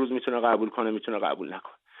داره، یه روز میتونه قبول کنه، میتونه قبول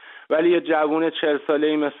نکنه. ولی یه جوون 40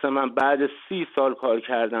 ساله‌ای مثل من بعد 30 سال کار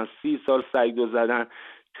کردن، 30 سال سگدو زدن،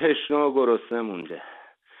 تشنه و گرسنه مونده.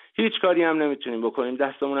 هیچ کاری هم نمیتونیم بکنیم،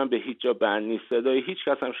 دستمون هم به هیچ جا بند نیست، صدای هیچ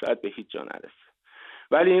کس هم شاید به هیچ جا نرسه.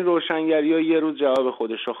 ولی این روشنگری‌ها یه روز جواب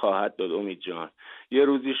خودش رو خواهد داد امید جان. یه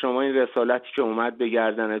روزی شما این رسالتی که اومد به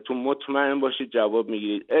گردنتون مطمئن باشید جواب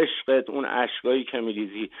میگیرید. عشقت، اون اشکایی که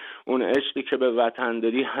میریزی، اون عشقی که به وطن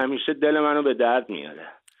داری همیشه دل منو به درد میاره.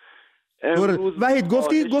 وحید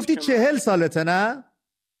گفتی 40 سالته نه؟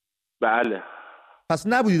 بله. پس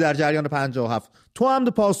نبودی در جریان 57. تو هم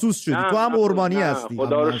پاسوس شدی، تو هم قربانی هستی.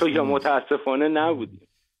 خدا رو شکر متاسفانه نبودی.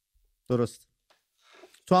 درست.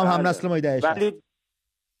 تو هم نسل ما دهه 60.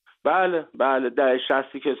 بله دهه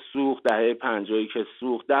 60 که سوخت، دهه 50 که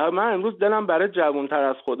سوخت. من امروز دلم برای جوان‌تر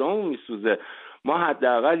از خودمون میسوزه. ما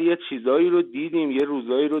حداقل یه چیزایی رو دیدیم، یه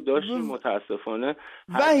روزایی رو داشتیم. متاسفانه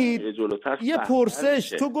وحید یه پرسش،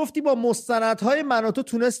 تو گفتی با مستندهای منوتو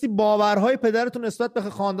تونستی باورهای پدرتون نسبت به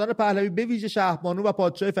خاندان پهلوی به ویژه شهبانو و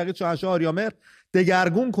پادشاه فقید شاهنشاه آریامهر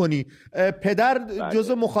دگرگون کنی. پدر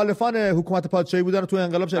جزو مخالفان حکومت پادشاهی بودن و تو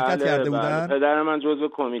انقلاب شرکت کرده بودن؟ پدر من جزو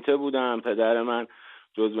کمیته بودم، پدر من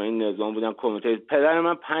جزو این نظام بودم، کمیته. پدر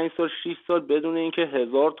من 5 سال 6 سال بدون اینکه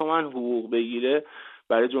 1000 تومان حقوق بگیره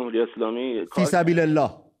برای جمهوری اسلامی فی سبیل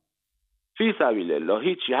الله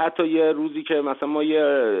هیچی. حتی یه روزی که مثلا ما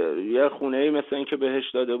یه خونه‌ای مثلا این که بهش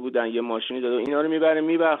داده بودن، یه ماشینی داده، اینا رو میبره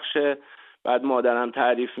میبخشه، بعد مادرم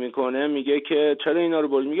تعریف میکنه، میگه که چرا اینا رو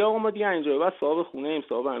برد، میگه آقا ما دیگه اینجا بس صاحب خونه ایم،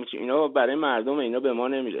 صاحب همه چی، اینا برای مردم، اینا به ما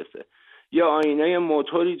نمیرسه. یه آینه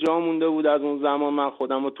موتوری جا مونده بود از اون زمان، من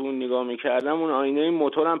خودم رو تو اون نگاه میکردم، اون آینه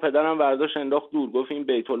موتورم پدرم برداشت انداخت دور، گفت این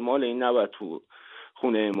بیت المال، این نباید تو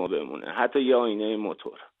خونه ما بمونه، حتی یه آینه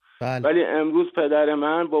موتور. بله. ولی امروز پدر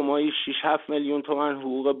من با مایی 6-7 میلیون تومان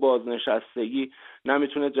حقوق بازنشستگی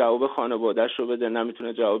نمیتونه جواب خانواده‌اش رو بده،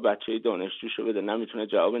 نمیتونه جواب بچه دانشجوش رو بده، نمیتونه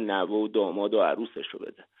جواب نوه و داماد و عروسش رو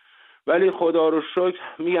بده. ولی خدا رو شکر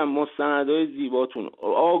میگم مستندای زیباتون،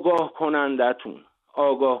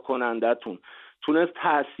 آگاه کنندتون تونست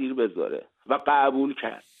تأثیر بذاره و قبول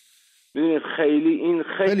کرد. ببینید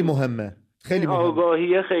خیلی مهمه.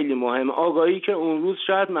 آگاهی خیلی مهمه. آگاهی که اون روز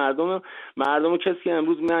شاید مردم کسی که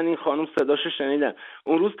امروز میان این خانم صداشو شنیدن،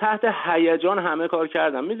 اون روز تحت هیجان همه کار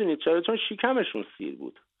کردن. میدونید چرا؟ چون شکمشون سیر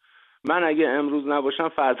بود. من اگه امروز نباشم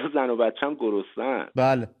فردا زن و بچم گرسنه‌ان.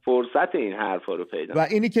 بله. فرصت این حرفا رو پیدا. و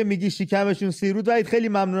اینی که میگی شکمشون سیر بود، وحید خیلی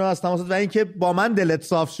ممنونم از تماست و اینکه با من دلت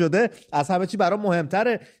صاف شده از همه چی برام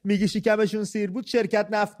مهمتره. میگی شکمشون سیر بود، شرکت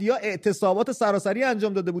نفتی‌ها اعتصابات سراسری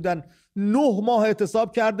انجام داده بودن، 9 ماه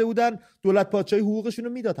اعتصاب کرده بودن، دولت پادشاهی حقوقشون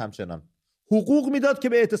رو میداد، همچنان حقوق میداد که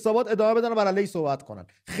به اعتصابات ادامه بدن و بر علیه صحبت کنن.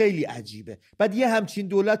 خیلی عجیبه. بعد یه همچین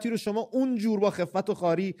دولتی رو شما اونجور با خفت و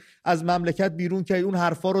خاری از مملکت بیرون که اون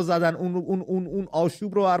حرفا رو زدن، اون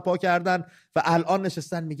آشوب رو برپا کردن و الان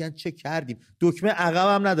نشستن میگن چه کردیم. دکمه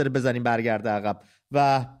عقب هم نداره بزنیم برگرده عقب.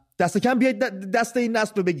 و دست کم بیاید دست این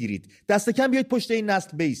نسل رو بگیرید، دست کم بیاید پشت این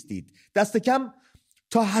نسل بیستید، دست کم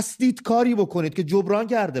تا هستید کاری بکنید که جبران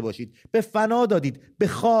کرده باشید. به فنا دادید، به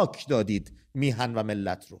خاک دادید میهن و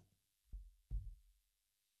ملت رو.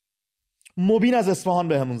 مبین از اصفهان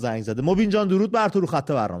به همون زنگ زده. مبین جان درود بر تو، رو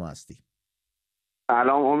خط برنامه هستی.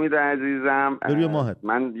 سلام امید عزیزم.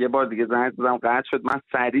 من یه بار دیگه زنگ زدم قطع شد. من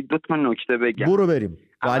سریع 2 تا نکته بگم. برو بریم.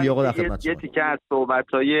 علی آقا در خدمت شما. یه تیکه از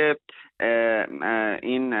صحبت‌های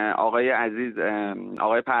این آقای عزیز،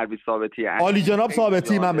 آقای پرویز ثابتی، عالی جناب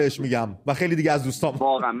ثابتی من بهش میگم و خیلی دیگه از دوستام.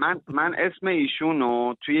 واقعا من اسم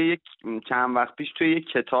ایشونو توی چند وقت پیش توی یک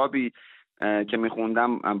کتابی که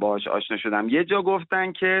میخوندم باهاش آشنا شدم. یه جا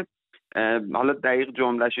گفتن که حالا دقیق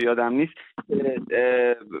جمله‌شو یادم نیست،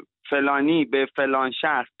 فلانی به فلان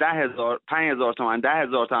شخص 5,000 تومان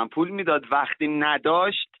 10,000 تومان پول میداد، وقتی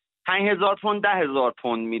نداشت 5,000 پوند 10,000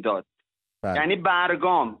 پوند میداد. یعنی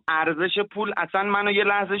برگام ارزش پول اصلا منو یه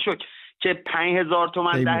لحظه شوک که 5,000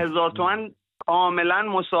 تومان 10,000 تومان کاملا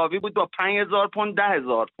مساوی بود با 5,000 پوند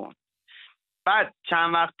 10,000 پوند. بعد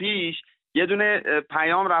چند وقت پیش یه دونه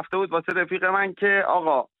پیام رفته بود واسه رفیق من که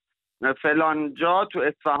آقا فلان جا تو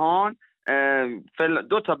اصفهان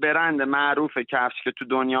 2 تا برند معروف کفش که تو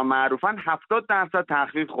دنیا معروفن 70%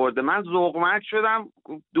 تخفیف خورده. من ذوق‌مرگ شدم،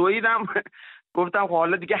 دویدم گفتم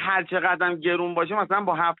حالا دیگه هر چقدرم گرون باشه مثلا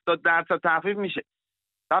با 70% تخفیف میشه.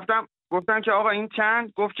 رفتم گفتم که آقا این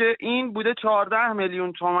چند؟ گفت که این بوده 14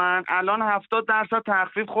 میلیون تومان، الان 70%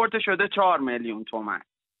 تخفیف خورده شده 4 میلیون تومان.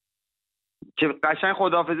 که قشنگ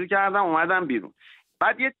خداحافظی کردم اومدم بیرون.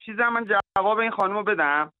 بعد یه چیزی من جواب این خانمو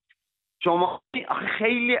بدم. شما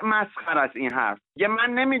خیلی مسخره است این حرف.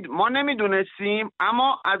 ما نمیدونستیم،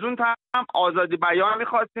 اما از اون طرف آزادی بیان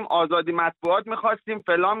میخواستیم، آزادی مطبوعات میخواستیم،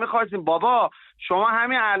 فلان میخواستیم. بابا شما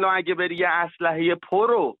همین الان اگه بری یه اسلحه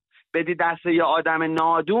پرو بدی دست یه آدم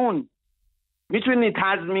نادون، میتونی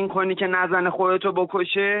تضمین کنی که نزن خودتو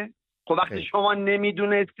بکشه؟ خب وقتی شما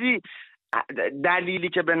نمیدونستی، دلیلی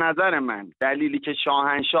که به نظر من دلیلی که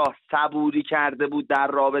شاهنشاه صبوری کرده بود در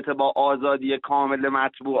رابطه با آزادی کامل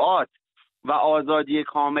مطبوعات و آزادی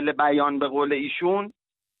کامل بیان به قول ایشون،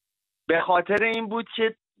 به خاطر این بود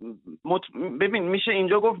که ببین میشه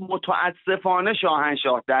اینجا گفت متاسفانه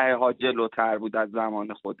شاهنشاه دهه‌ها جلوتر بود از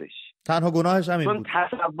زمان خودش. تنها گناهش همین بود، چون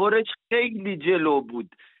تصورش خیلی جلو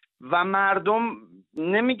بود و مردم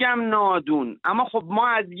نمیگم نادون، اما خب ما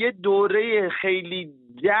از یه دوره خیلی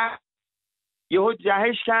یهو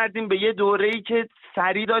جهش کردیم به یه دوره‌ای که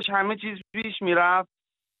سریع داشت همه چیز پیش میرفت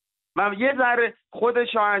و یه ذره خود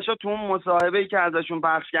شاهنشاه تو اون مصاحبه‌ای که ازشون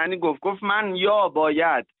پخش کردن گفت من یا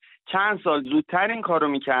باید چند سال زودتر این کارو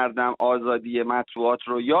میکردم آزادی مطبوعات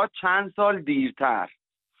رو یا چند سال دیرتر.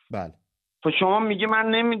 بله. خب شما میگی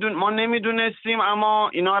ما نمیدونستیم اما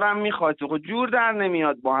اینا رو هم میخواستیم. خب جور در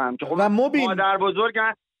نمیاد با هم. خب مادر بزرگ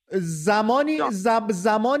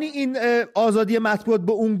زمانی این آزادی مطبوعات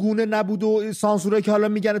به اون گونه نبود و سانسوره که حالا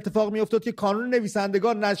میگن اتفاق میافتاد که کانون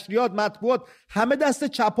نویسندگان، نشریات، مطبوعات همه دست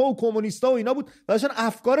چپا و کمونیستا و اینا بود و داشتن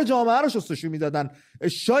افکار جامعه رو شستشو میدادن.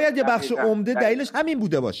 شاید یه بخش عمده دلیلش همین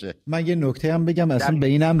بوده باشه. من یه نکته هم بگم، اصلا به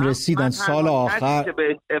اینم رسیدن سال آخر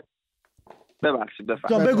ببخشید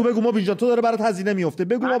بفرمایید. بگو مبین جان، تو داره برات هزینه میفته،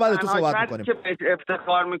 بگو ما بعد تو صحبت میکنیم. که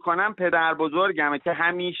افتخار میکنم پدر بزرگمه که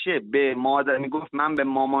همیشه به مادر میگفت، من به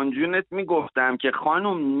مامان جونت میگفتم که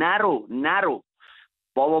خانم نرو.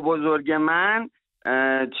 بابا بزرگ من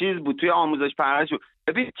چیز بود توی آموزش پرورش.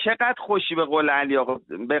 ببین چقدر خوشی به قول علی آقا،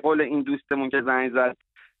 به قول این دوستمون که زنگ زد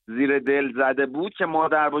زیر دل زده بود، که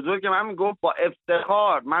مادر بزرگ من میگفت با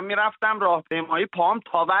افتخار من میرفتم راهپیمایی پام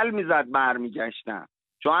تاول میزد برمیگشتم.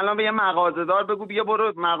 چون الان به یه مغازه‌دار بگو بیا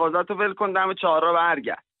برو مغازه‌تو ول کن دم چهارراه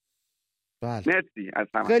برگرد. بله. مرسی از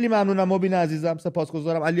همه. خیلی ممنونم مبین عزیزم،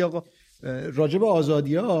 سپاسگزارم. علی آقا راجع به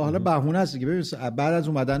آزادی‌ها حالا بهونه هست که ببین بعد از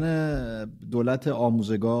اومدن دولت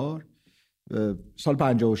آموزگار سال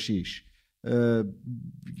 56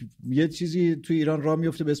 یه چیزی توی ایران راه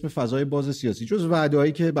میفته به اسم فضای باز سیاسی، جز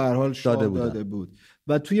وعده‌هایی که به هر حال داده بود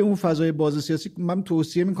و توی اون فضای باز سیاسی من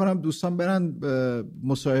توصیه میکنم دوستان برن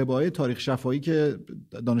مصاحبه‌های تاریخ شفاهی که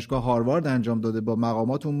دانشگاه هاروارد انجام داده با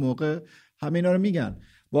مقامات اون موقع، همه اینا رو میگن.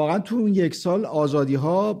 واقعا تو اون یک سال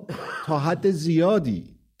آزادی‌ها تا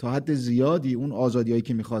حد زیادی اون آزادی‌هایی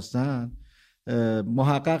که می‌خواستن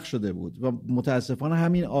محقق شده بود و متاسفانه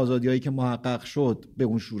همین آزادی‌هایی که محقق شد به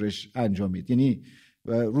اون شورش انجامید. یعنی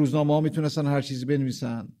روزنامه‌ها میتونستن هر چیزی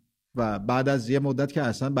بنویسن و بعد از یه مدت که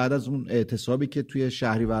اصلا بعد از اون اعتصابی که توی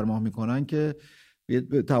شهریور ماه میکنن که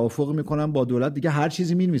توافق میکنن با دولت، دیگه هر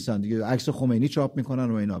چیزی مینویسن دیگه، عکس خمینی چاپ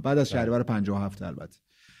میکنن و اینا، بعد از شهریور 57 البته.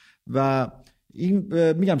 و این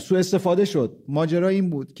میگم سوء استفاده شد. ماجرا این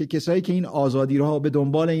بود که کسایی که این آزادی ها به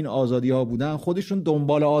دنبال این آزادی ها بودن خودشون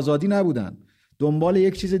دنبال آزادی نبودن، دنبال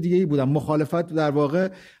یک چیز دیگه ای بودن. مخالفت در واقع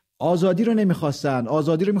آزادی رو نمیخواستن،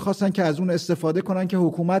 آزادی رو میخواستن که از اون استفاده کنن که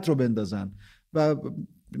حکومت رو بندازن. و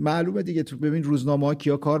معلومه دیگه تو ببین روزنامه‌ها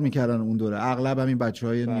کیا کار میکردن اون دوره، اغلب همین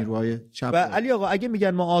بچهای نیروهای چپ. و علی آقا اگه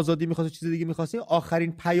میگن ما آزادی میخواستیم چیز دیگه میخواستیم،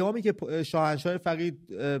 آخرین پیامی که شاهنشاه فقید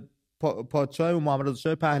پادشاه محمد رضا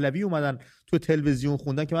شاه پهلوی اومدن تو تلویزیون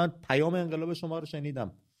خوندن که من پیام انقلاب شما رو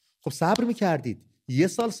شنیدم. خب صبر میکردید، یه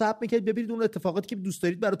سال صبر میکردید ببینید اون اتفاقاتی که دوست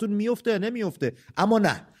دارید براتون میفته یا نمیفته، اما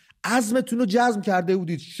نه، عزمتون رو جزم کرده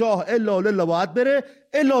بودید شاه الا الله باید بره،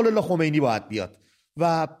 الا الله خمینی باید بیاد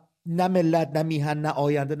و نه ملت نه میهن نه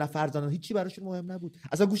آینده نه فرزندان هیچی براشون مهم نبود،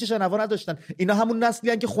 اصلا گوش شنوا نداشتن. اینا همون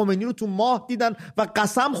نسلی ان که خمینی رو تو ماه دیدن و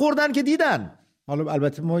قسم خوردن که دیدن. حالا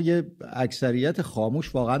البته ما یه اکثریت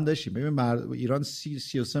خاموش واقعا داشتیم. ببین ایران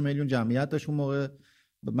 33 میلیون جمعیت داشت اون موقع،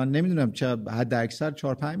 من نمیدونم چه حد اکثر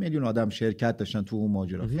 4-5 میلیون آدم شرکت داشتن تو اون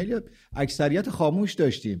ماجرا. خیلی اکثریت خاموش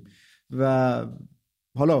داشتیم و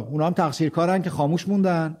حالا اونا هم تقصیرکارن که خاموش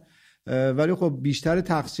موندن، ولی خب بیشتر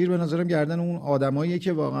تقصیر به نظرم گردن اون آدماییه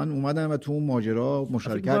که واقعا اومدن و تو اون ماجرا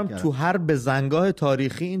مشارکت کردن. تو هر بزنگاه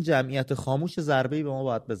تاریخی این جمعیت خاموش ضربه‌ای به ما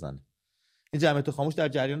باید بزنه. این جمعیت خاموش در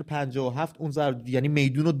جریان 57 اون یعنی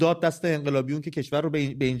میدون رو داد دست انقلابیون که کشور رو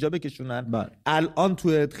به اینجا بکشونن. الان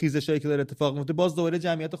تو خیزشایی که داره اتفاق میفته باز دوباره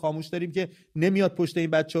جمعیت خاموش داریم که نمیاد پشت این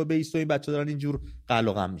بچه‌ها بیست و این بچه‌ها دارن اینجور قل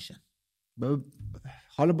و غم میشن.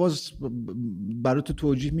 حالا باز برات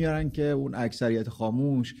توجیه میارن که اون اکثریت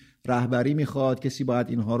خاموش رهبری میخواد، کسی باید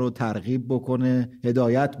اینها رو ترغیب بکنه،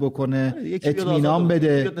 هدایت بکنه، اطمینان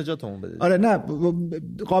بده. آره نه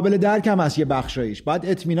قابل درک هم هست یه بخشایش، باید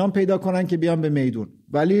اطمینان پیدا کنن که بیان به میدون.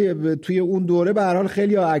 ولی توی اون دوره به هر حال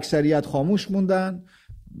خیلی اکثریت خاموش موندن.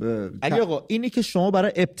 علی آقا اینی که شما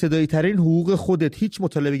برای ابتدایی ترین حقوق خودت هیچ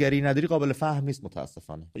مطالبه‌گری نداری قابل فهم نیست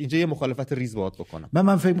متاسفانه. اینجا یه مخالفت ریز باهات بکنم.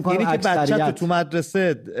 من فکر می‌کنم اینی که بچه‌ت تو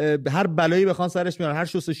مدرسه هر بلایی بخوان سرش میارن، هر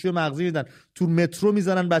شستشوی مغزی میدن، تو مترو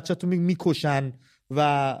میزنن بچه‌تو میکشن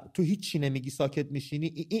و تو هیچ چی نمیگی ساکت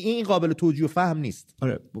میشینی، این قابل توجیه و فهم نیست.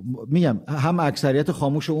 آره میگم هم اکثریت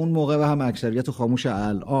خاموش اون موقع و هم اکثریت خاموش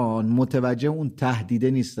الان متوجه اون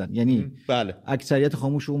تهدیده نیستن. یعنی بله. اکثریت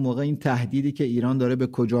خاموش اون موقع این تهدیدی که ایران داره به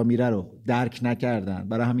کجا میره رو درک نکردن،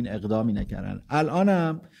 برای همین اقدامی نکردن.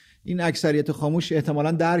 الانم این اکثریت خاموش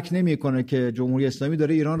احتمالاً درک نمیکنه که جمهوری اسلامی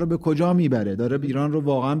داره ایران رو به کجا میبره، داره ایران رو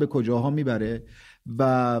واقعا به کجاها میبره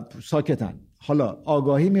و ساکتن. حالا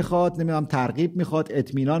آگاهی میخواد، نمیدونم ترغیب میخواد،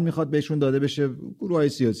 اطمینان میخواد بهشون داده بشه گروهای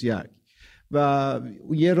سیاسی هر و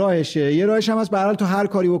یه راهش هم هست. به هر حال تو هر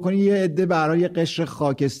کاری بکنی یه عده برای قشر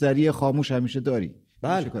خاکستری خاموش همیشه داری.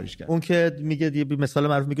 بله کاریش کرد. اون که میگه یه مثال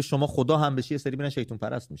معروف میگه شما خدا هم بشی یه سری میرن شیطان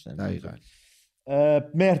پرست میشن. دقیقاً.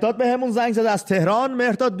 مهرداد به همون زنگ زده از تهران.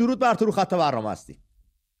 مهرداد درود بر تو، رو خط برنامه هستی.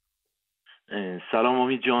 سلام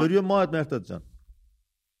امید جان. درود ماهت مهرداد جان.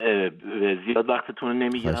 زیاد وقتتون رو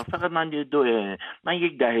نمیگیرم. فقط من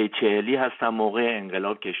یک دهه 40 هستم. موقع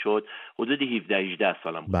انقلاب که شد حدود 17-18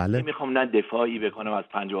 سالم بود. نمیخوام نه دفاعی بکنم از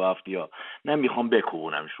 57 نه میخوام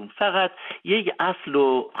بکوبونمشون. فقط یک اصل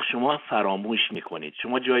رو شما فراموش میکنید.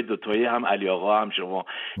 شما جای دوتایی هم علی آقا هم شما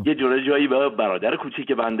یه جایی برادر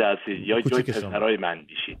کوچیک بنده هستید یا جای پسرای من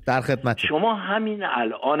میشید. در خدمت شما همین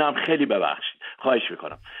الانم خیلی ببخشید خواهش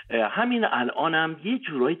میکنم، همین الانم یه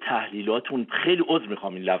جورایی تحلیلاتون خیلی عذر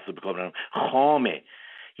میخوام این لفظو بکنم خامه.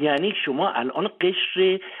 یعنی شما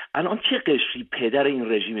الان چه قشری پدر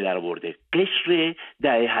این رژیمی در آورده؟ قشر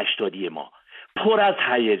دهه 80 ما پر از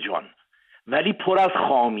هیجان ولی پر از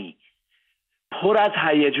خامی، پر از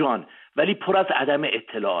هیجان ولی پر از عدم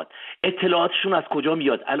اطلاعاتشون از کجا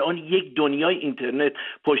میاد؟ الان یک دنیای اینترنت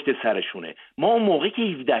پشت سرشونه. ما اون موقع که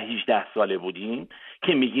 17-18 ساله بودیم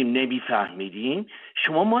که میگیم نمیفهمیدیم،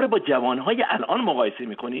 شما ما رو با جوانهای الان مقایسه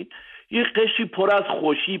میکنید، یه قشری پر از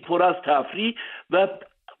خوشی، پر از تفریح و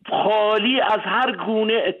خالی از هر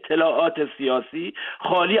گونه اطلاعات سیاسی،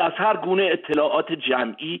 خالی از هر گونه اطلاعات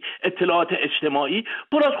جمعی، اطلاعات اجتماعی،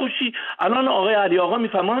 پر از خوشی. الان آقای علی آقا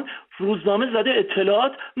میفهمن روزنامه زده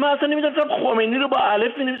اطلاعات، من اصلا نمیدونم خمینی رو با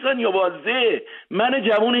الف می‌نویسن یا با ز. من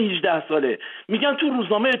جوان 18 ساله میگن تو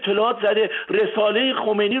روزنامه اطلاعات زده رساله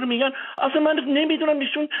خمینی رو، میگن اصلا من نمیدونم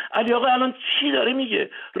ایشون علی آقا الان چی داره میگه.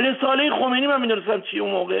 رساله خمینی من میدونستم چی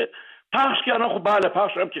اون موقع پخش کردن. خب بله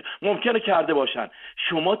پخش هم که ممکنه کرده باشن.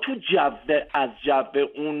 شما تو از جو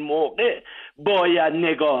اون موقع باید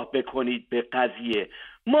نگاه بکنید به قضیه.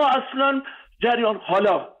 ما اصلا جریان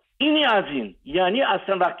حالا اینی از این، یعنی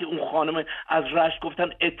اصلا وقتی اون خانم از رشت گفتن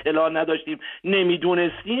اطلاع نداشتیم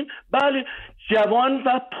نمیدونستیم، بله جوان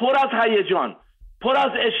و پر از هیجان، پر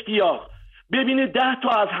از اشتیاق. ببینید 10 تا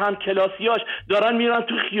از همکلاسیاش دارن میرن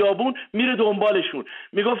تو خیابون، میره دنبالشون،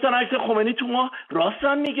 میگفتن عکس خمینی تو ما،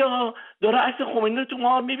 راستم میگه داره عکس خمینی تو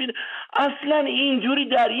ما میبینه. اصلا اینجوری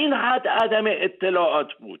در این حد عدم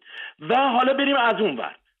اطلاعات بود. و حالا بریم از اون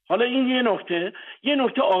ور. حالا این یه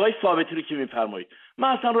نکته آقای ثابتی رو که میفرمایید، من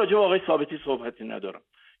اصلا راجع به آقای ثابتی صحبتی ندارم.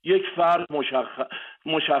 یک فرد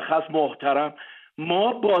مشخص محترم،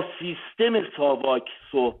 ما با سیستم ساواک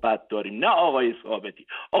صحبت داریم، نه آقای ثابتی.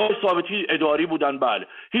 آقای ثابتی اداری بودن، بله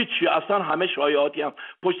هیچی، اصلا همه شایعاتی هم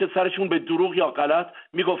پشت سرشون به دروغ یا غلط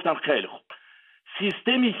میگفتن. خیلی خوب،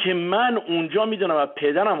 سیستمی که من اونجا میدونم و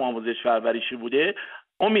پدرم آموزش پرورشی بوده،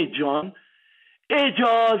 امید جان،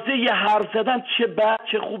 اجازه ی حرف زدن چه بد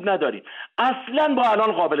چه خوب نداریم. اصلا با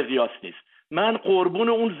الان قابل قیاس نیست. من قربون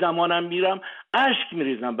اون زمانم میرم، اشک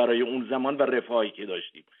میریزم برای اون زمان و رفاهی که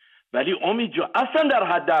داشتیم. ولی امید جان اصلا در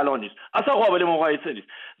حد الان نیست، اصلا قابل مقایسه نیست.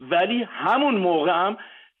 ولی همون موقع هم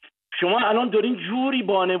شما الان دارین جوری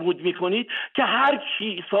بانمود میکنید که هر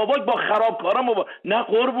کی ساواک با خرابکارا نه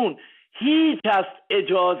قربون، هیچ کس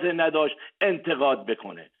اجازه نداشت انتقاد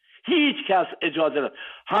بکنه، هیچ کس اجازه نداشت.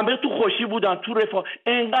 همه تو خوشی بودن، تو رفاه،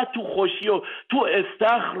 انقدر تو خوشی و تو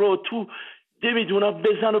استخر و تو نمیدونم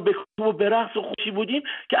بزن و بکوب و برقص و خوشی بودیم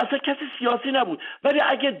که اصلا کسی سیاسی نبود. ولی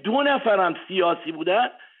اگه 2 نفرم سیاسی بودن،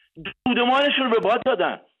 دودمانشون رو به باد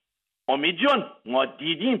دادن. امید جان ما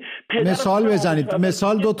دیدیم. مثال بزنید،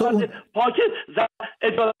 مثال 2 تا پاکت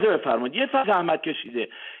اجازه بفرمایید. یه فرد زحمت کشیده،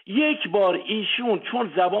 یک بار ایشون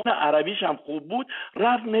چون زبان عربیش هم خوب بود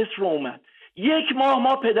رفت مصر رو اومد، 1 ماه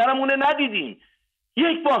ما پدرمونه ندیدیم.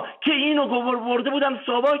 1 بار که اینو برده بودم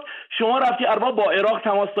ساواک، شما رفتی ارباب با عراق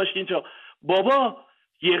تماس داشتین چه بابا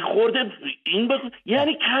یه خورده این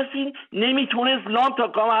یعنی کسی نمیتونه اسلام تا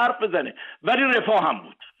کام حرف بزنه، ولی رفاه هم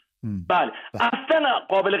بود. بله اصلا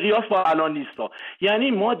قابل قیاس با الان نیست.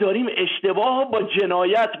 یعنی ما داریم اشتباه با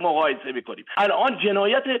جنایت مقایسه میکنیم. الان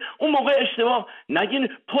جنایت، اون موقع اشتباه نگین،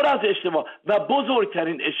 پر از اشتباه و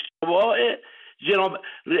بزرگترین اشتباه جناب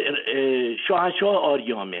شاهنشاه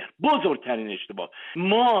آریامهر، بزرگترین اشتباه.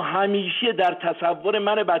 ما همیشه در تصور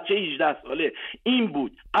من بچه 18 ساله این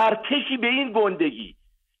بود ارتشی به این گندگی،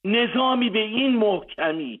 نظامی به این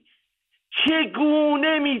محکمی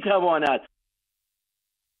چگونه میتواند.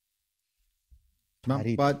 من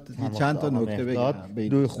باید چند تا نکته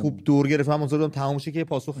بگم. خوب دور گرفتم منظورم تمام شه که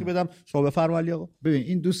پاسخی بدم. شما بفرمایید علی آقا. ببین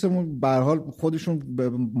این دوستمون به هر حال خودشون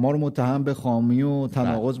ما رو متهم به خامی و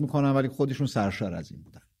تناقض میکنن ولی خودشون سرشار از این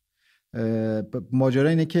بودن. ماجرا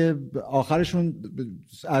اینه که آخرشون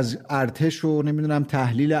از ارتش و نمیدونم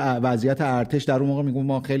تحلیل وضعیت ارتش در اون موقع میگم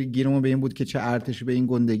ما خیلی گیرمون به این بود که چه ارتشی به این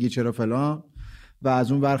گندگی چرا فلان، و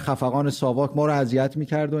از اون ور خفقان ساواک ما رو اذیت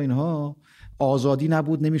میکرد و اینها. آزادی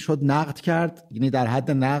نبود، نمیشد نقد کرد، یعنی در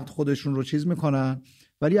حد نقد خودشون رو چیز میکنن.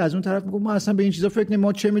 ولی از اون طرف میگم ما اصلا به این چیزا فکر نمی،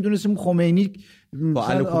 ما چه میدونستیم خمینی با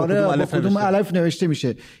کدوم الف نوشته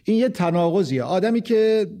میشه. این یه تناقضیه. آدمی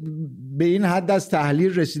که به این حد از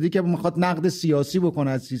تحلیل رسیده که میخواد نقد سیاسی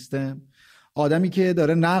بکنه از سیستم، آدمی که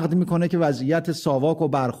داره نقد میکنه که وضعیت ساواک و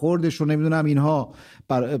برخوردش رو نمیدونم اینها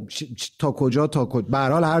تا کجا به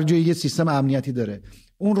هر حال هر جایی یه سیستم امنیتی داره،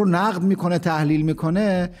 اون رو نقد میکنه، تحلیل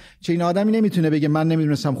میکنه، چه این آدمی نمیتونه بگه من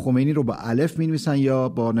نمیدونستم خمینی رو با الف مینویسن یا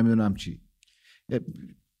با نمیدونم چی.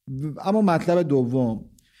 اما مطلب دوم،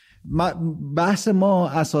 بحث ما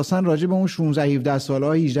اساسا راجع به اون 16-17 ساله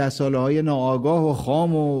ها 18 ساله های ناآگاه و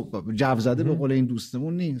خام و جو زده به قول این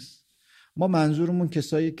دوستمون نیست. ما منظورمون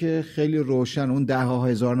کسایی که خیلی روشن، اون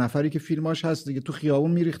 10,000 نفری که فیلماش هست دیگه، تو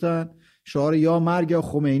خیابون میریختن شعار یا مرگ یا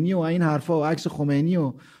خمینی و این حرفا و عکس خمینی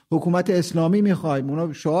و حکومت اسلامی میخوایم،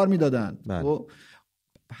 اونا شعار میدادن و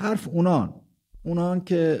حرف اونان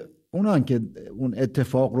که اون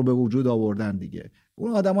اتفاق رو به وجود آوردن دیگه.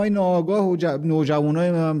 اون آدمای ناآگاه و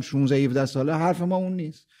نوجوانای 16-17 ساله، حرف ما اون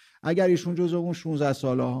نیست. اگر ایشون جزو اون 16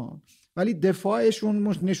 ساله ها، ولی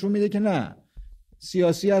دفاعشون نشون میده که نه،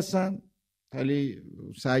 سیاسی هستن، ولی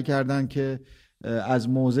سعی کردن که از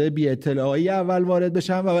موضع بی اطلاعی اول وارد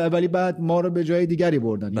بشن ولی بعد ما رو به جای دیگری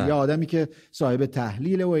بردن. یه آدمی که صاحب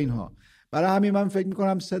تحلیل و اینها. برای همین من فکر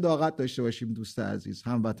میکنم صداقت داشته باشیم دوست عزیز،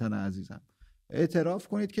 هموطن عزیزم. اعتراف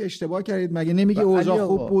کنید که اشتباه کردید. مگه نمیگه اوضاع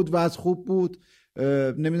خوب بود، وضع خوب بود،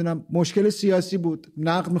 نمیدونم مشکل سیاسی بود،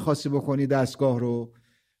 نقد می‌خواستی بکنی دستگاه رو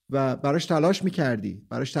و براش تلاش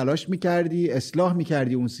می‌کردی، اصلاح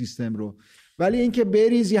می‌کردی اون سیستم رو. ولی اینکه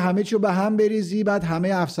بریزی همه چی رو به هم بریزی، بعد همه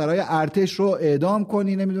افسرهای ارتش رو اعدام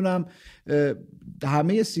کنی، نمیدونم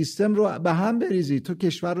همه سیستم رو به هم بریزی، تو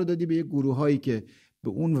کشور رو دادی به یه گروهایی که به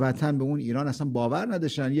اون وطن، به اون ایران اصلا باور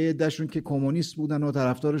نداشتن. یه عده‌شون که کمونیست بودن و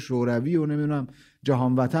طرفدار شوروی و نمیدونم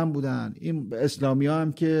جهان وطن بودن، این اسلامی‌ها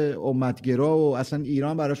هم که امتگرا و اصلا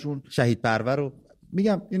ایران براشون شهید پرور رو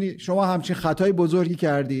میگم. یعنی شما همچین خطای بزرگی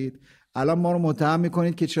کردید، الان ما رو متهم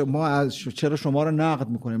میکنید که ما چرا شما رو نقد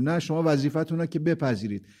میکنیم. نه، شما وظیفتونه که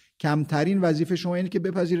بپذیرید. کمترین وظیفه شما اینه که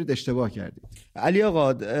بپذیرید اشتباه کردید. علی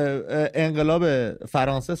آقا، انقلاب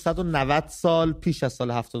فرانسه 190 سال پیش از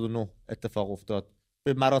سال 79 اتفاق افتاد.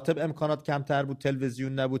 به مراتب امکانات کمتر بود،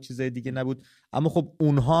 تلویزیون نبود، چیزای دیگه نبود، اما خب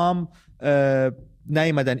اونها هم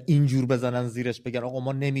نیومدن اینجور بزنن زیرش بگن آقا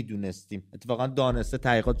ما نمیدونستیم. اتفاقا دانسته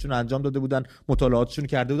تحقیقاتشون انجام داده بودن، مطالعاتشون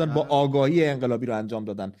کرده بودن، با آگاهی انقلابی رو انجام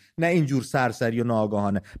دادن، نه اینجور سرسری و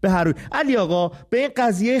ناآگاهانه. به هر روی علی آقا، به این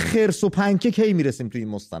قضیه خرس و پنکه کی میرسیم تو این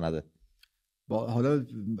مستنده؟ حالا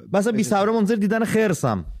مثلا بی صبر منتظر دیدن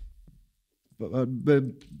خرسم.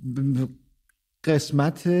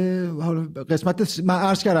 قسمت من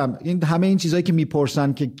عرض کردم، این همه این چیزایی که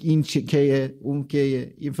میپرسن که این کیه، اون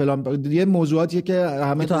کیه، این فلان، یه موضوعاتیه که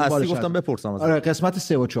همه تا هستی گفتم بپرسم. آره، قسمت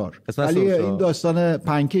 3 و 4. ولی این داستان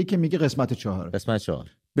پنکی که میگه قسمت 4. قسمت 4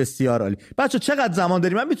 بسیار عالی. بچه چقدر زمان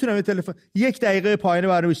داریم؟ من میتونم یه تلفن 1 دقیقه پایینه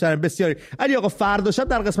برای بیشتر؟ بسیاری. علی آقا، فردا شب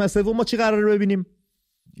در قسمت 3 ما چی قراره ببینیم؟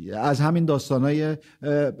 از همین داستانای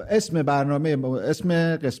اسم برنامه،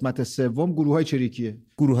 اسم قسمت 3 گروه‌های چریکیه.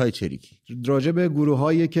 گروه‌های چریکی راجع به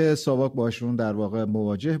گروهایی که ساواک باشون در واقع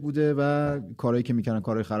مواجه بوده و کارهایی که میکردن،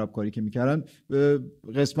 کارهای خرابکاری که میکردن.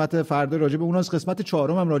 قسمت فردا راجع به اوناست. قسمت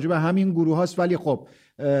 4 هم راجع به همین گروهاست، ولی خب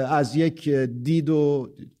از یک دید و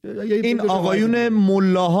این آقایون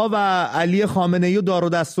ملاها و علی خامنه‌ای و دار و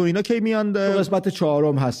دست و اینا کی میان؟ تو قسمت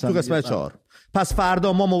 4 هستن. تو قسمت 4. پس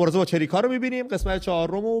فردا ما مبارزه با چریکا رو می‌بینیم. قسمت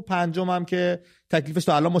 4 و 5 هم که تکلیفش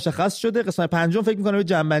تا الان مشخص شده. قسمت 5 فکر می‌کنم یه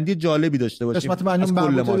جنبندی جالبی داشته باشیم. قسمت 5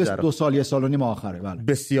 مربوط به 2 سال 1 سال و نیم آخره. بله.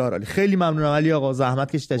 بسیار عالی. خیلی ممنونم علی آقا،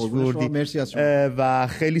 زحمت کشید تشریف آوردید. مرسی از شما. و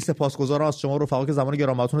خیلی سپاسگزارم از شما رفقا که زمان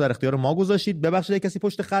گرانبهاتون رو در اختیار ما گذاشتید. ببخشید کسی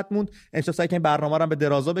پشت خط موند. انشالله سعی کنیم برنامه رو به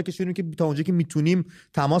درازا بکشونیم که تا اونجایی که میتونیم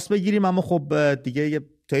تماس بگیریم، اما خب دیگه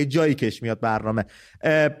تا جایی کش میاد برنامه.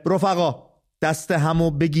 رفقا، دست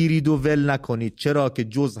همو بگیرید و ول نکنید، چرا که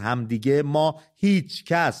جز هم دیگه ما هیچ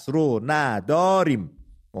کس رو نداریم.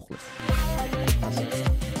 مخلص.